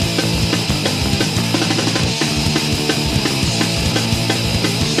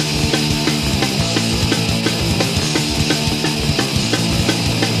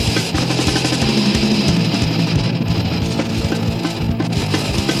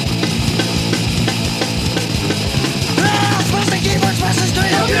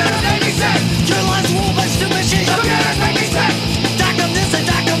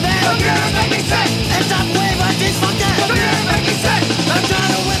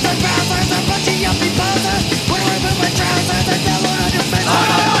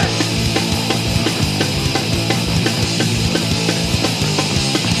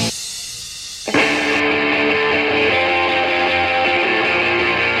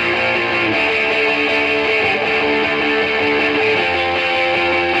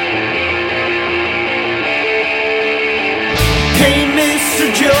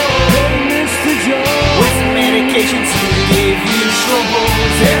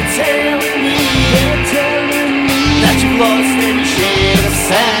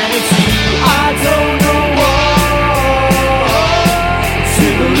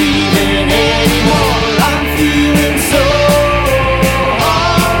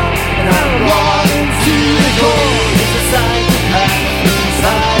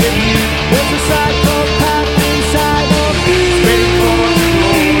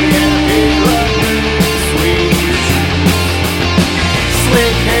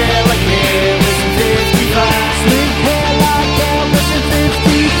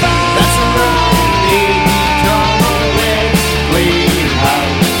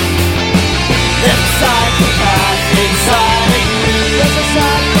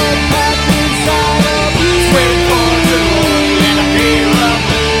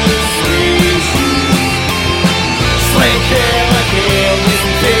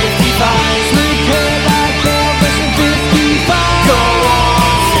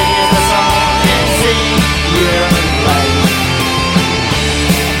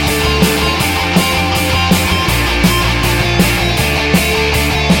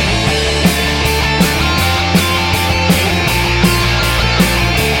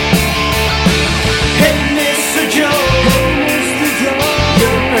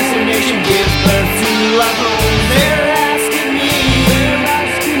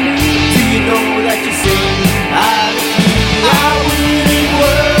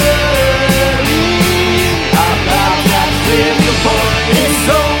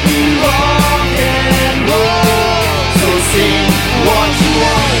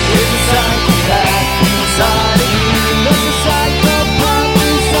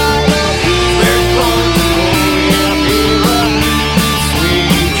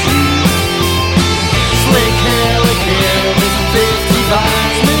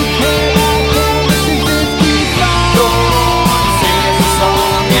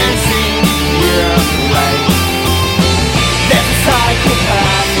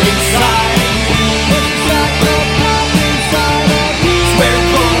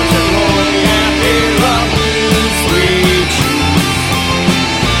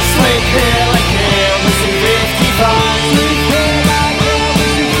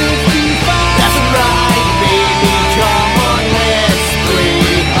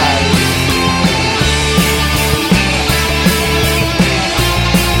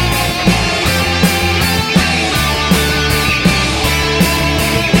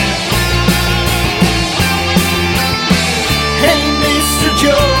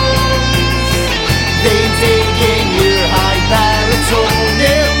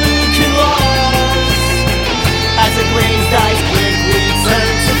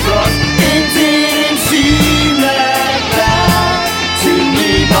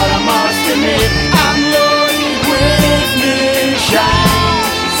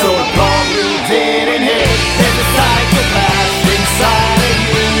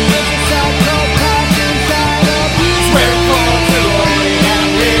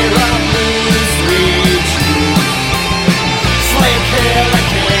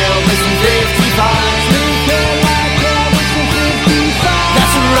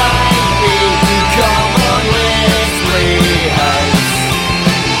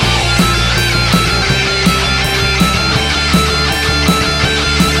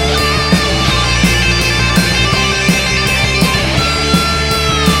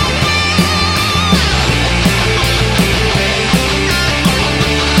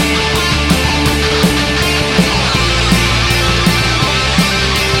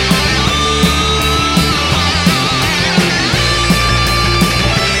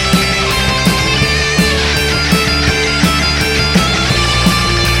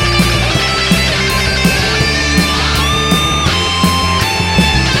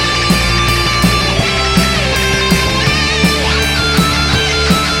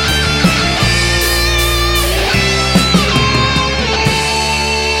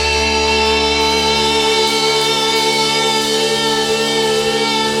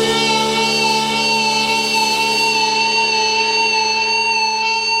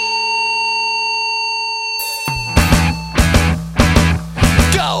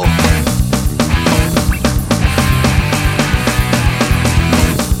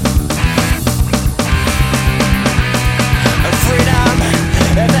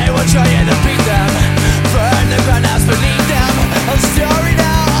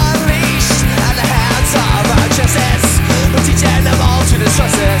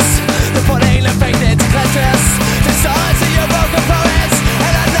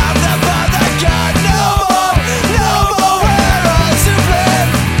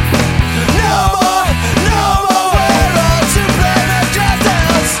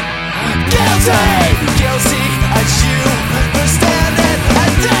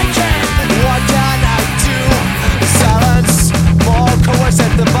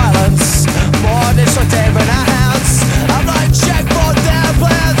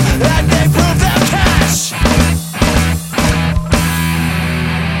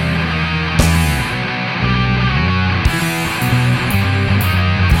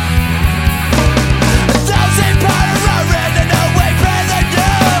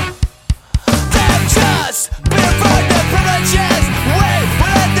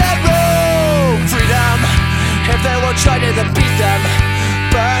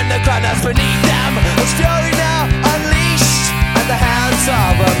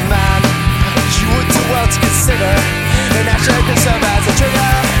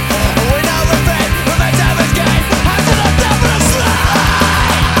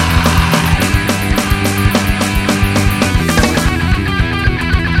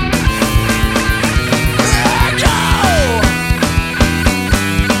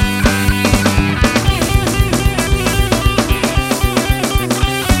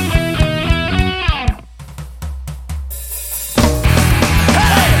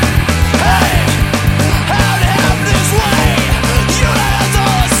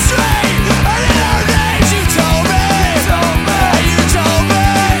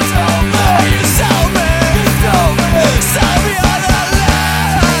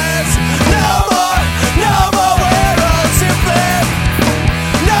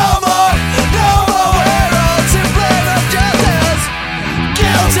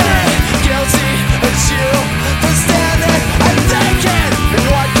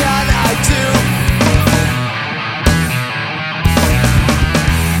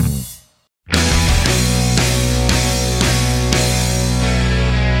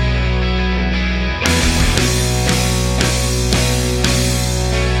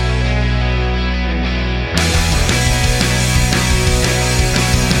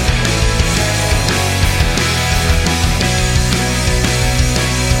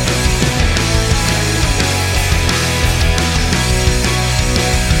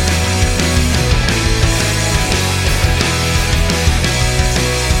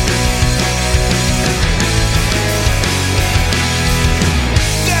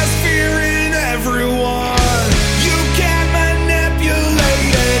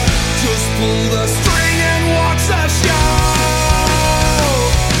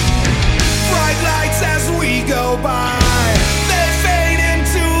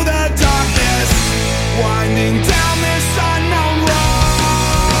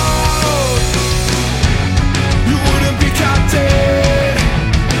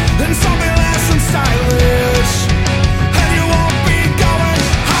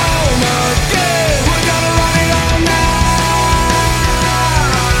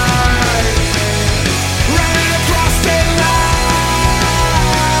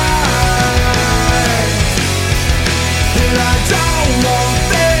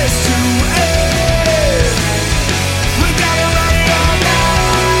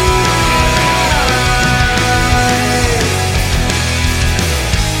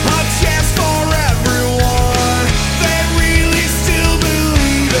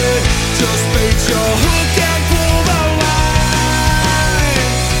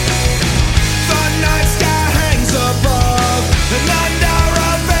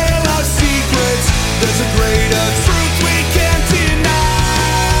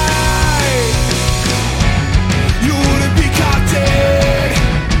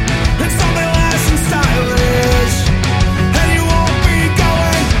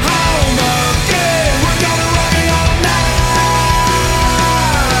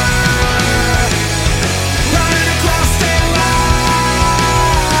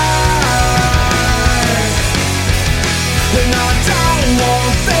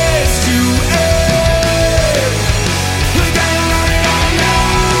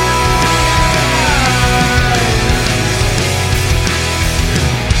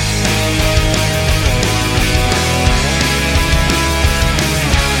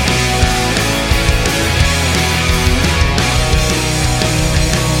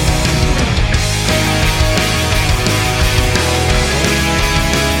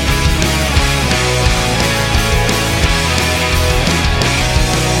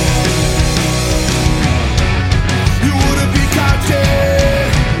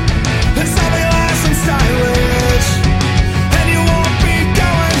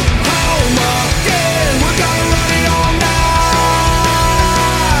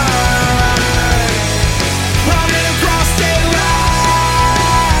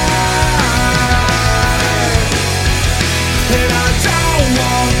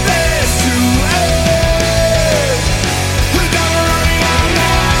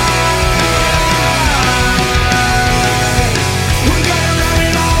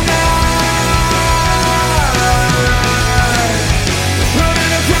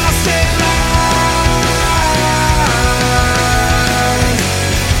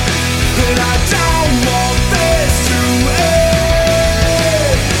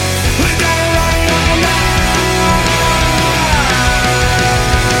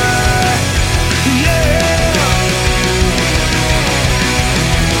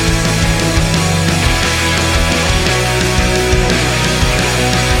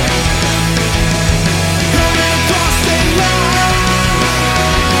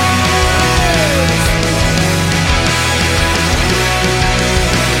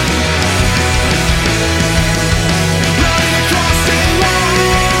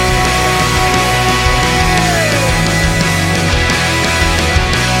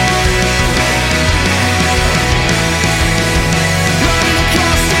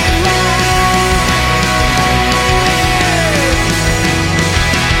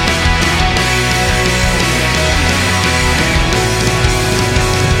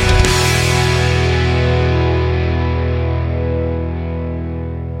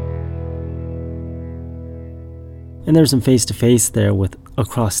 And there's some Face to Face there with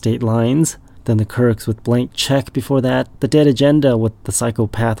Across State Lines. Then the Kirks with Blank Check before that. The Dead Agenda with The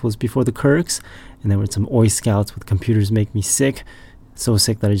Psychopath was before the Kirks. And there were some Oi Scouts with Computers Make Me Sick. So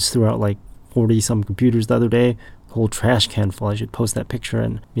sick that I just threw out like 40-some computers the other day. Whole trash can full. I should post that picture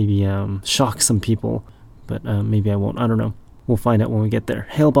and maybe shock some people. But maybe I won't. I don't know. We'll find out when we get there.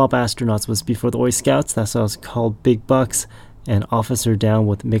 Hail Bob Astronauts was before the Oi Scouts. That's what I was called, Big Bucks. And Officer Down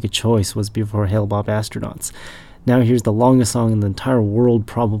with Make a Choice was before Hail Bob Astronauts. Now here's the longest song in the entire world,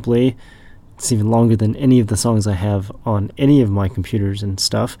 probably. It's even longer than any of the songs I have on any of my computers and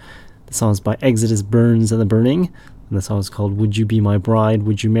stuff. The song is by Exodus Burns and the Burning. And the song is called Would You Be My Bride?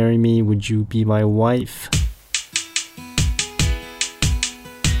 Would You Marry Me? Would You Be My Wife?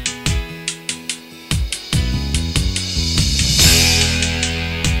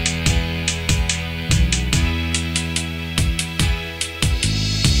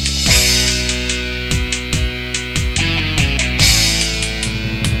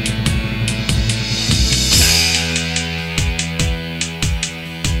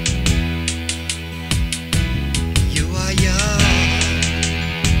 You are young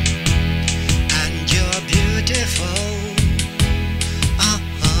and you're beautiful.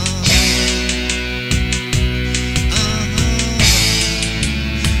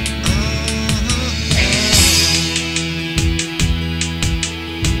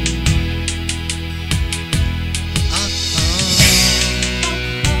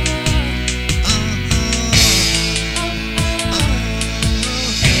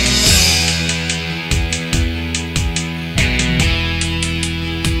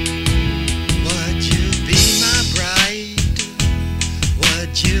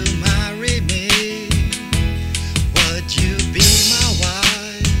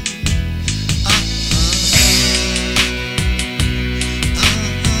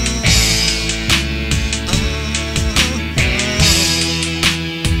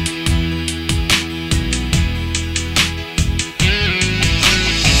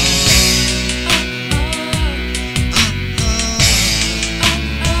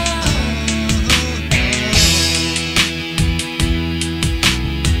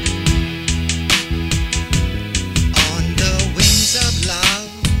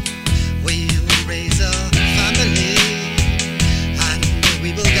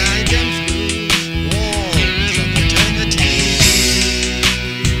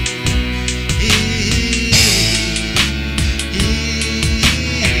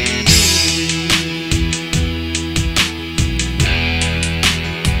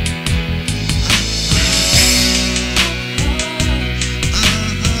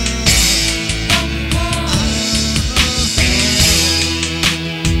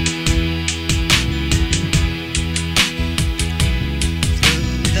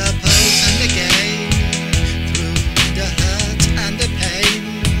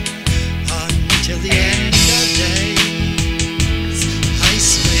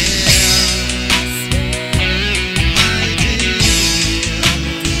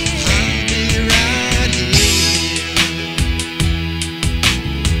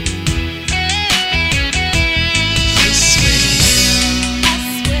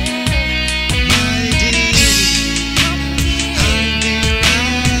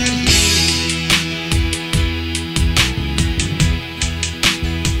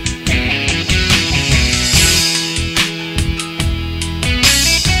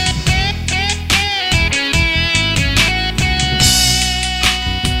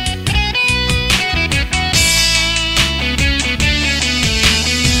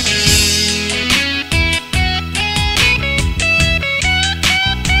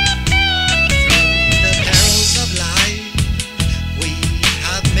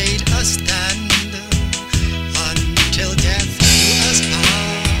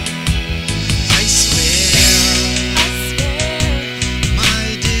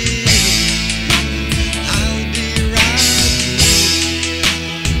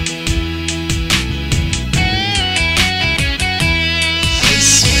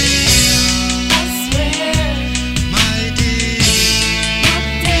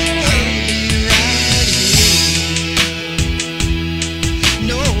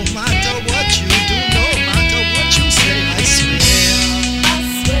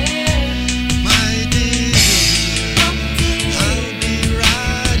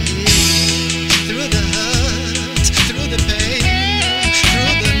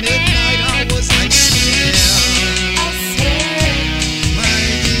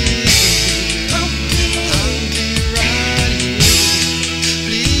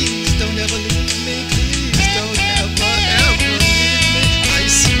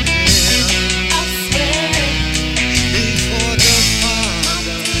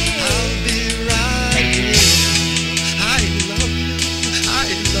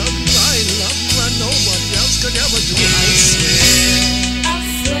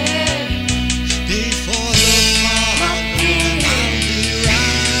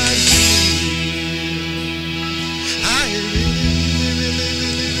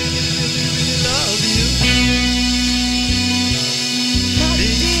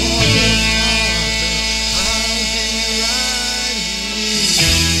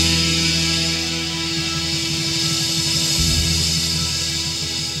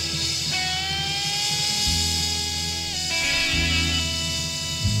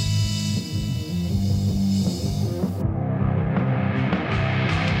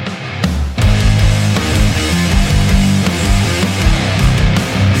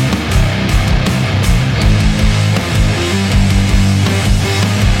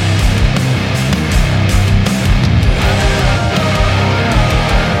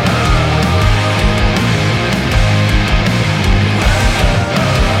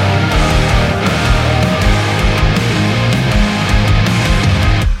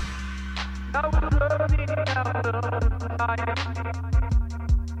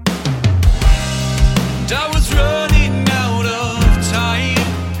 I was running out of time,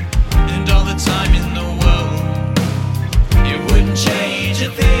 and all the time in the world, it wouldn't change a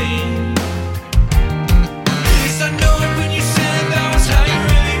thing. At least I know it when you said that was how you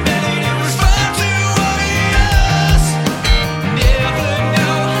really meant it. It was far too obvious. Never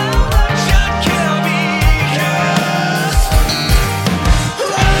know how much I care because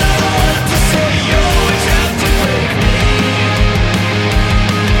I don't know what to say. You always have to break me.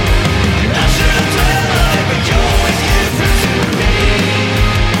 I should have dwelled on it, but you always get through to me.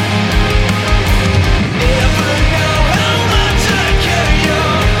 Never know how much I care. You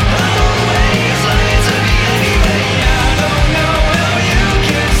always lie to me anyway. I don't know how you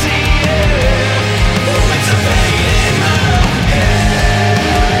can see it. Oh, it's a pain in my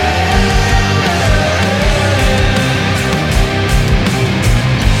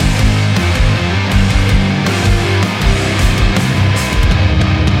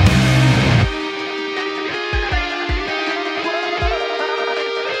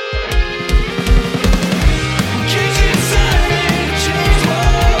cage inside me, change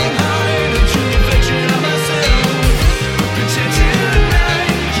one heart, a true reflection of myself. Pretend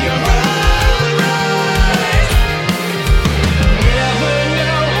tonight you're alright. Never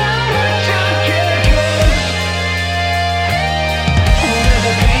know how much I care. There's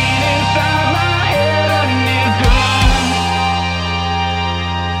a pain inside my head and it's gone.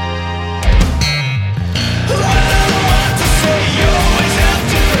 I don't know what to say. You always have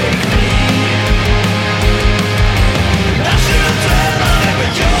to break me. I should have dwelled on it,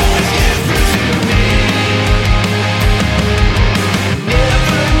 but you always get through to me.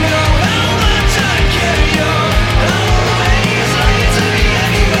 Never know how much I care. You always lie to me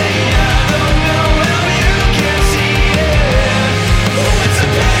anyway. I don't know how you can see it. Oh, it's a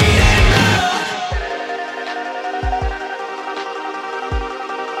pain in my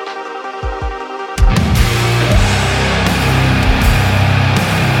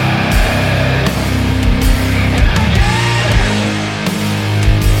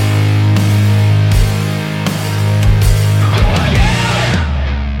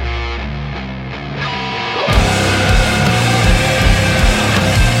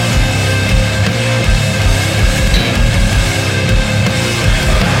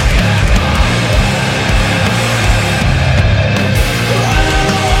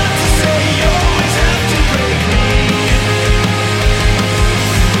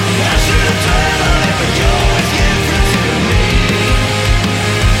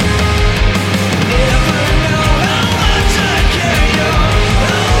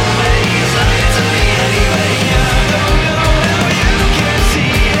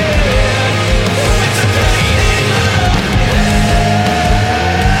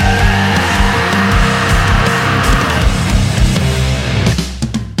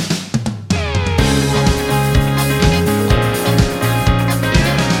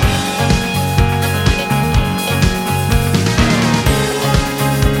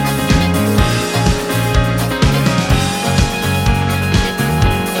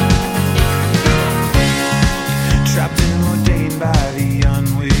trapped and ordained by the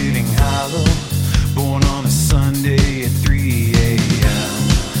unwitting hollow, born on a Sunday at 3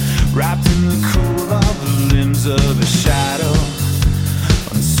 a.m. Wrapped in the cool of the limbs of a shadow,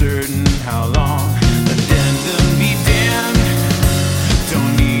 uncertain how long. Addendum be damned,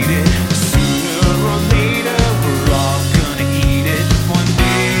 don't need it. Sooner or later, we're all gonna eat it one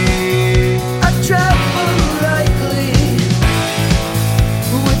day. I travel lightly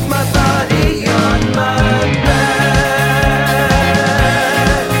with my body on my back.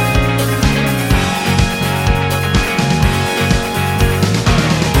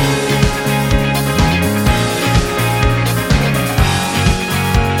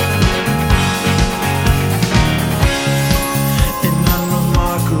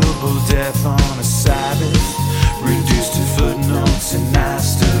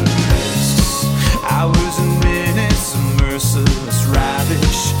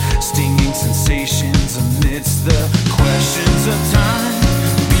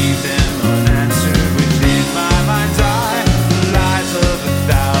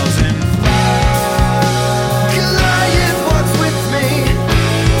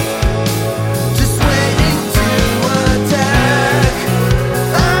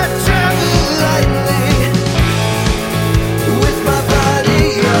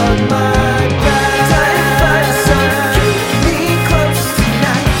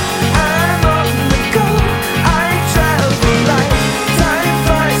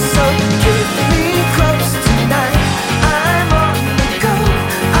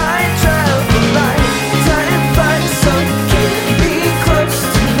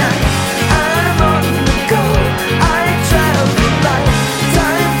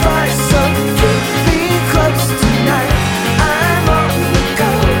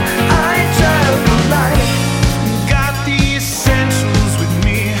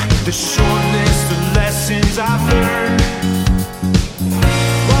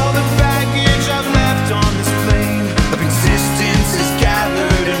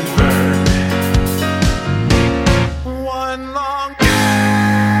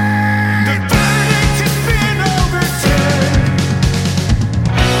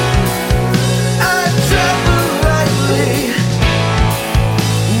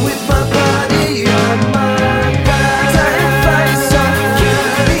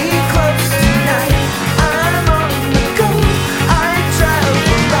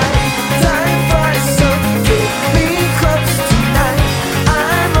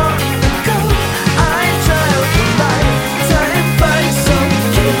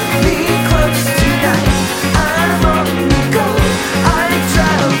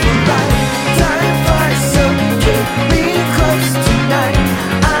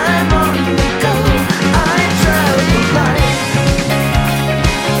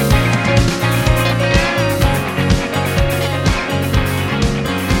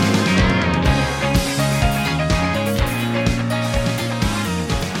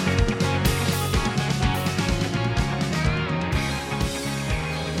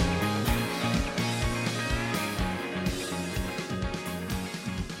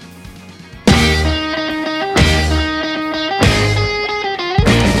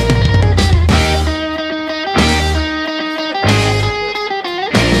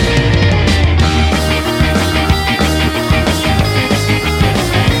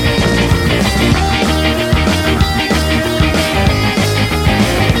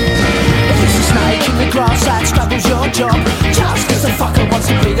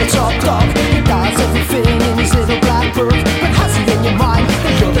 top dog. He does everything in his little black book. But has it in your mind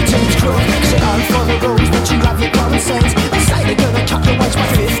that you're the team's crook? Sit on for the rules, but you have your common sense. They say they're gonna cut your wage by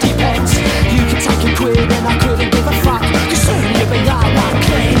 50 pence. You can take a quid and I couldn't give a fuck, 'cause soon you'll be the one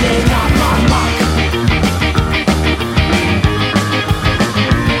cleaning up my muck.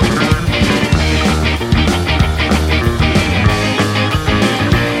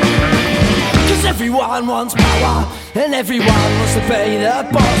 Everyone wants power, and everyone wants to be the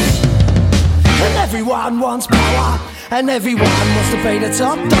boss. And everyone wants power, and everyone wants to be the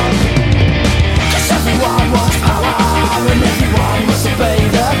top dog. 'Cause everyone wants power, and everyone wants to be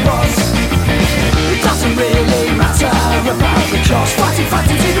the boss. It doesn't really matter about the cost. Fighting,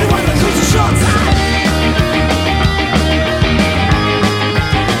 fighting, even when the calls are shots.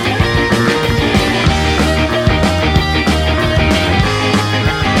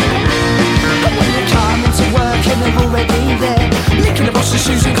 And they're already there, licking the boss's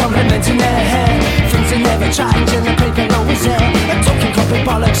shoes and complimenting their hair. Things will never change and the people always there. And talking copy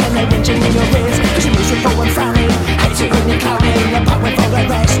bollocks and they're whinging in your ears, 'cause you're miserable and frowning, hate it when you're clowning. They're bowing for the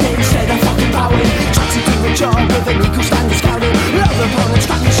rest instead of fucking bowing. Try to do a job with an equal standard scouting. Load upon and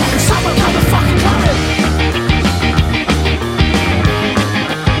strap and shouting, someone come and fucking clown.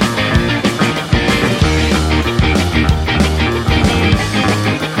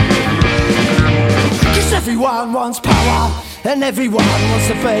 Everyone wants power, and everyone wants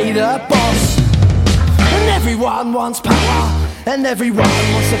to be the boss. And everyone wants power, and everyone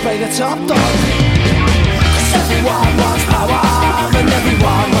wants to be the top dog. 'Cause everyone wants power, and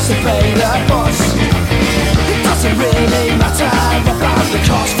everyone wants to be the boss. It doesn't really matter about the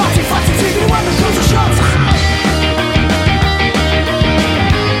cost. Fighting, fighting, till you want the calls are shots.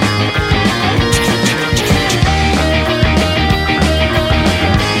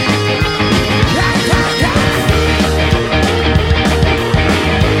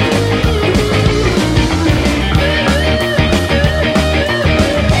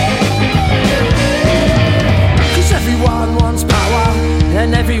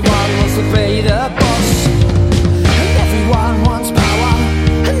 And everyone wants to be the boss. And everyone wants power,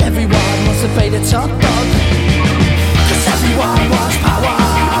 and everyone wants to be the top dog. 'Cause everyone wants power,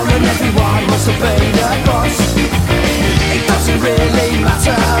 and everyone wants to be the boss. It doesn't really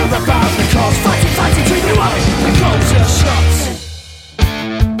matter about the cost. Fighting, fighting, till you want the calls your shots.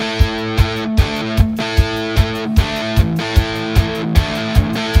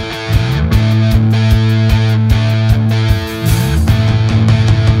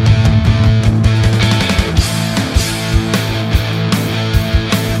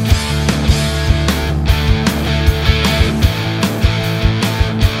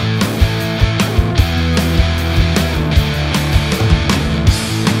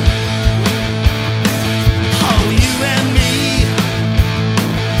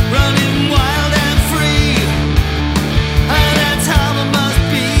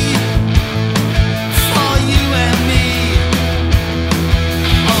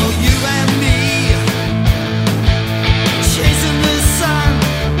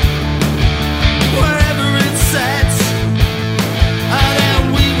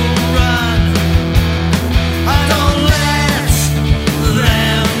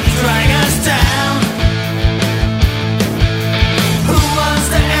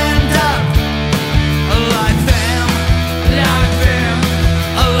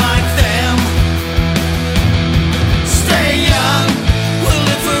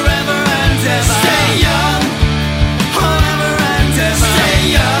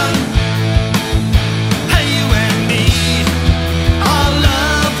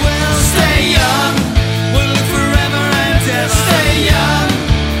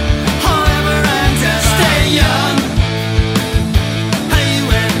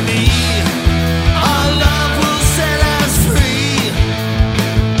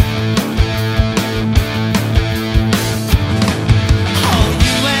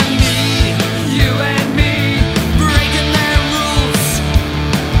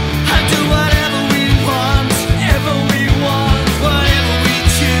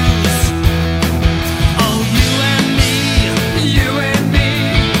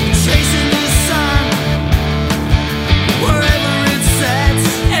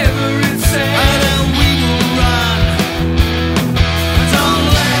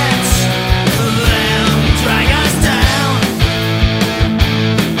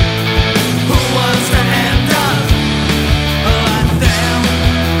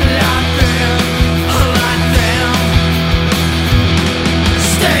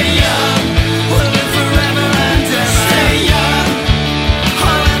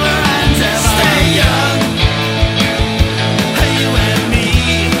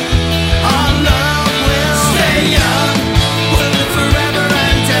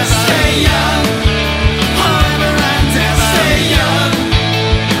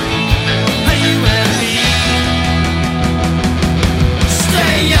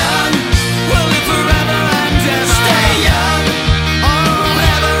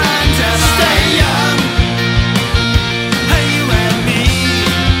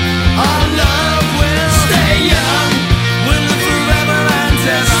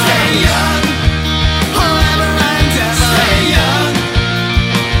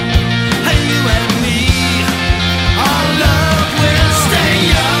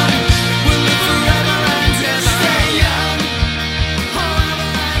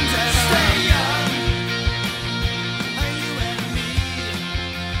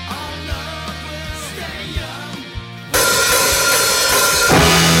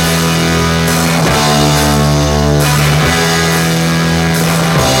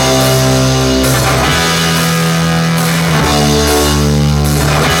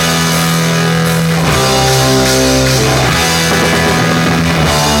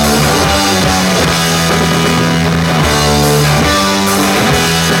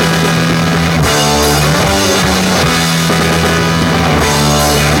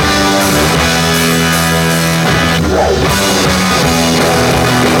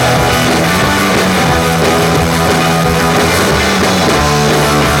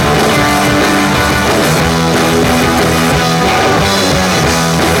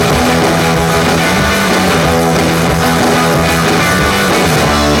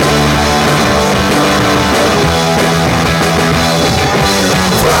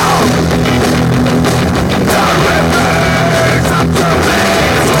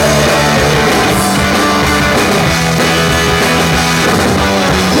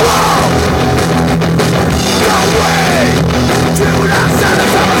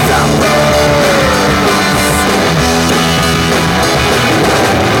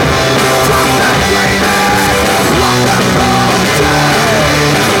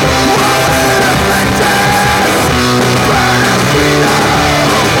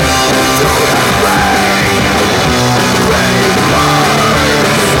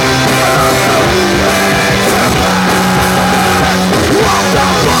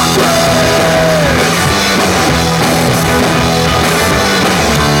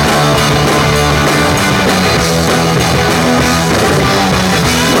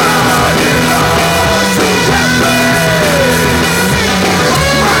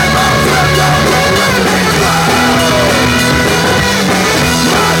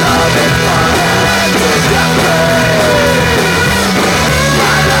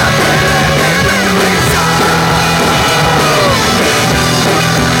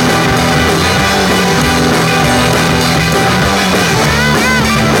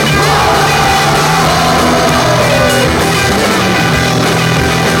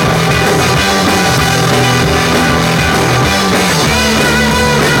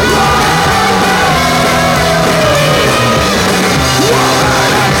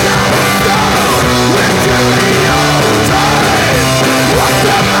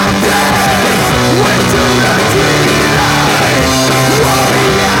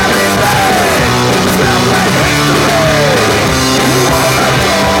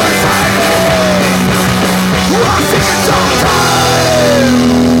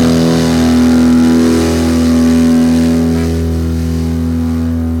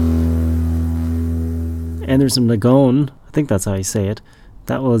 Tears of Nagon, I think that's how you say it.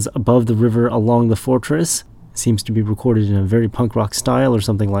 That was Above the River Along the Fortress. Seems to be recorded in a very punk rock style or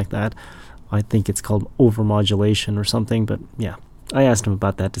something like that. I think it's called overmodulation or something, but yeah. I asked him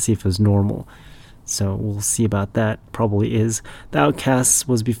about that to see if it was normal. So we'll see about that. Probably is. The Outcasts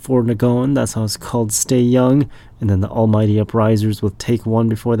was before Nagon. That song is called Stay Young. And then the Almighty Uprisers with Take One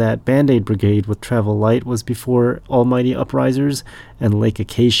before that. Band-Aid Brigade with Travel Light was before Almighty Uprisers. And Lake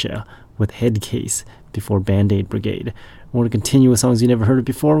Acacia with Headcase before Band-Aid Brigade. I want to continue with songs you never heard of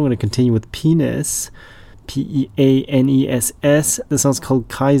before. We're going to continue with Penis. Peaness. This song's called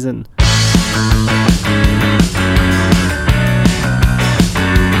Kaizen.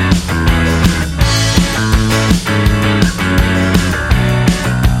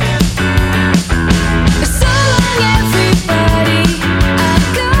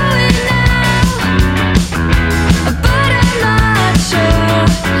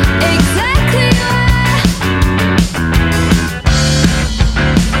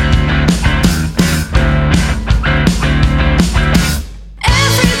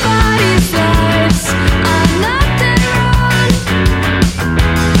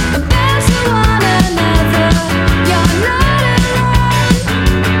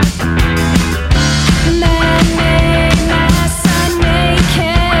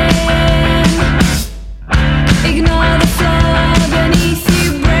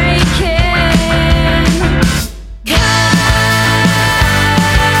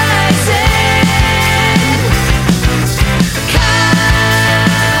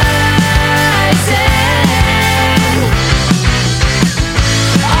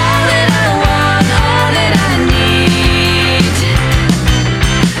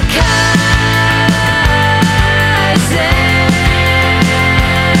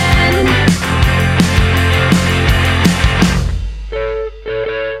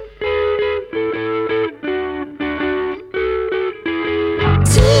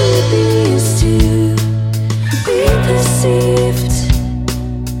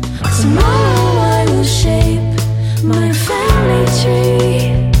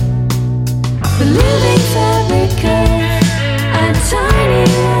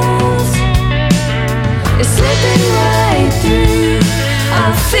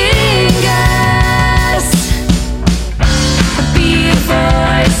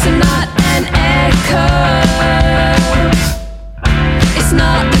 It's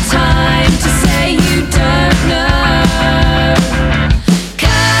not the time to say you don't know.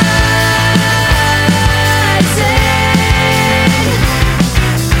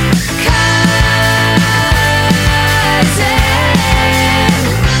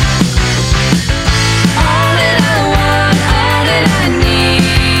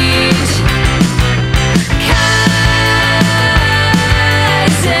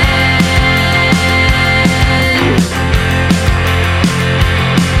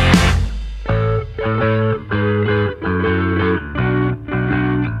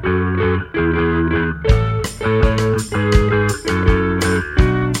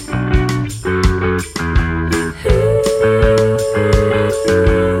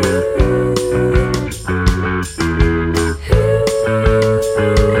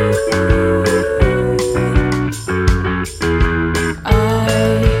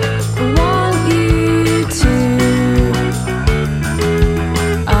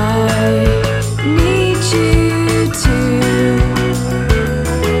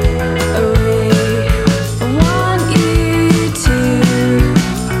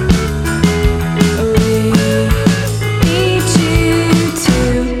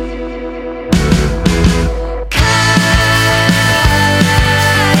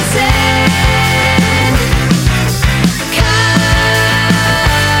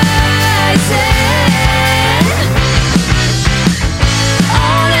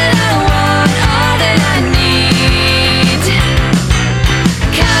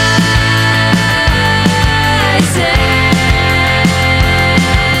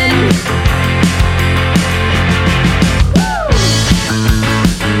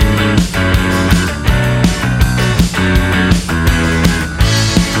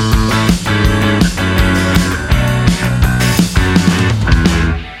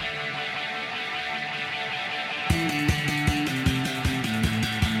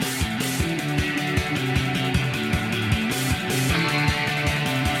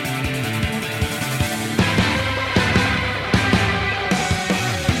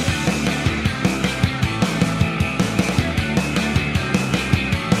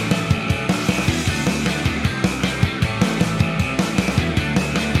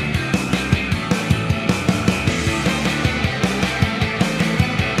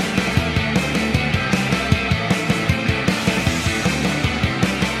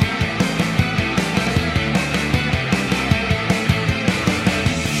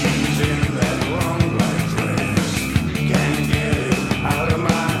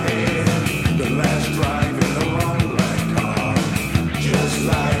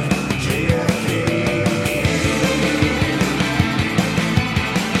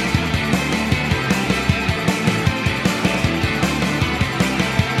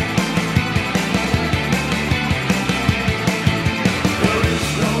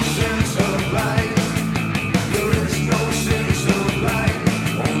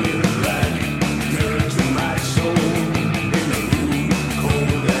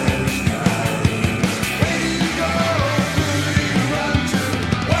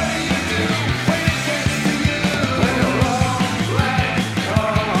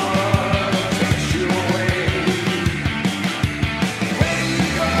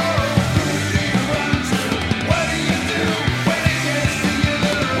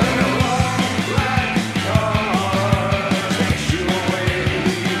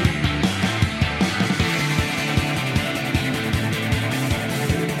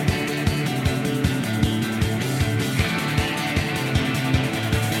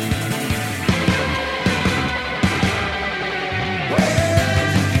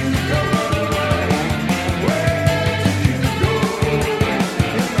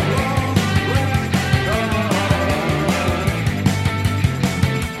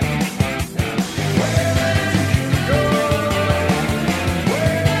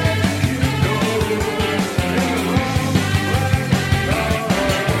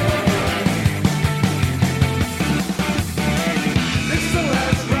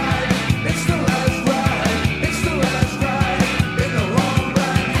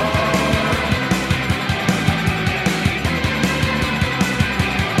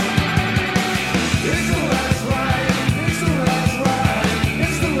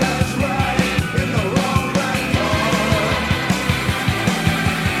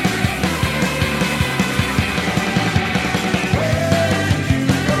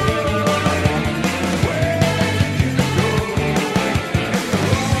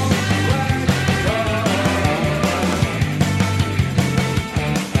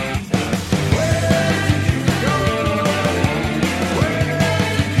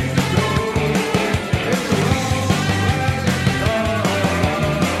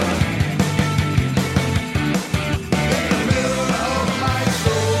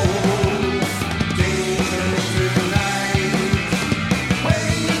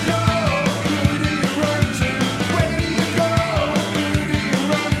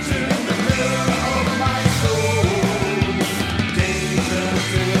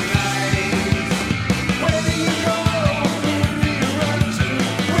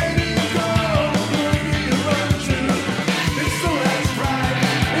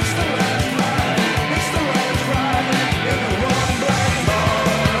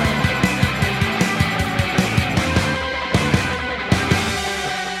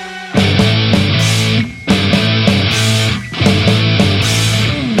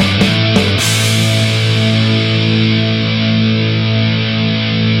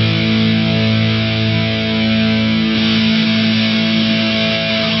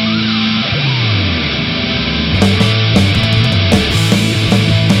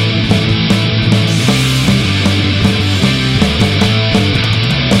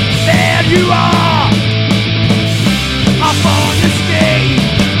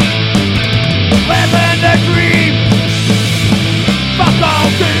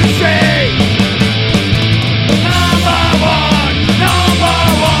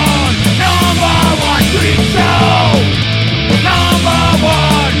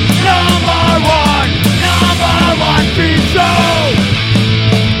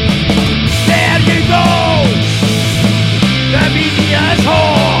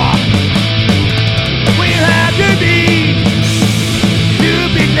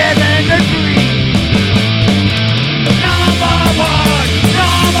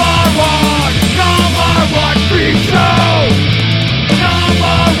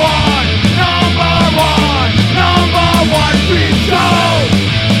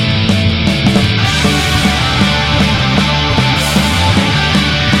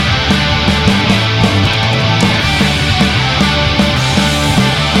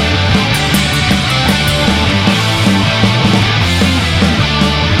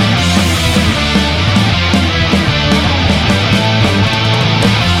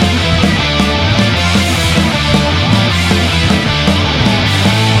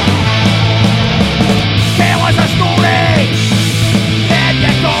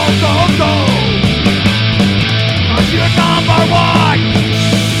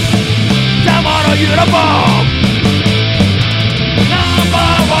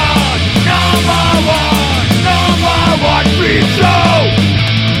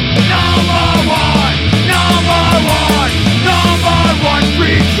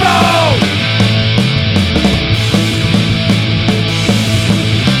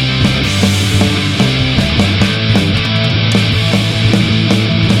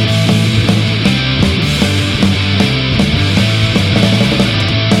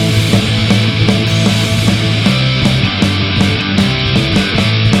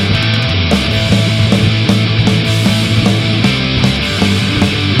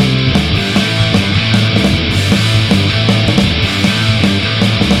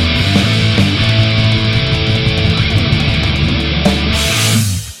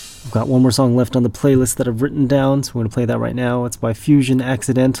 I've got one more song left on the playlist that I've written down, so I'm going to play that right now. It's by Fusion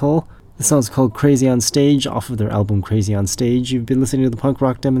Accidental. The song's called Crazy on Stage, off of their album Crazy on Stage. You've been listening to the Punk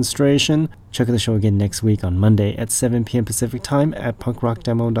Rock Demonstration. Check out the show again next week on Monday at 7 p.m. Pacific Time at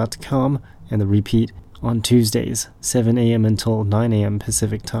punkrockdemo.com, and the repeat on Tuesdays, 7 a.m. until 9 a.m.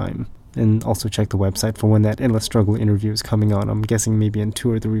 Pacific Time. And also check the website for when that Endless Struggle interview is coming on. I'm guessing maybe in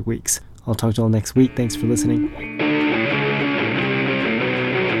 2 or 3 weeks. I'll talk to you all next week. Thanks for listening.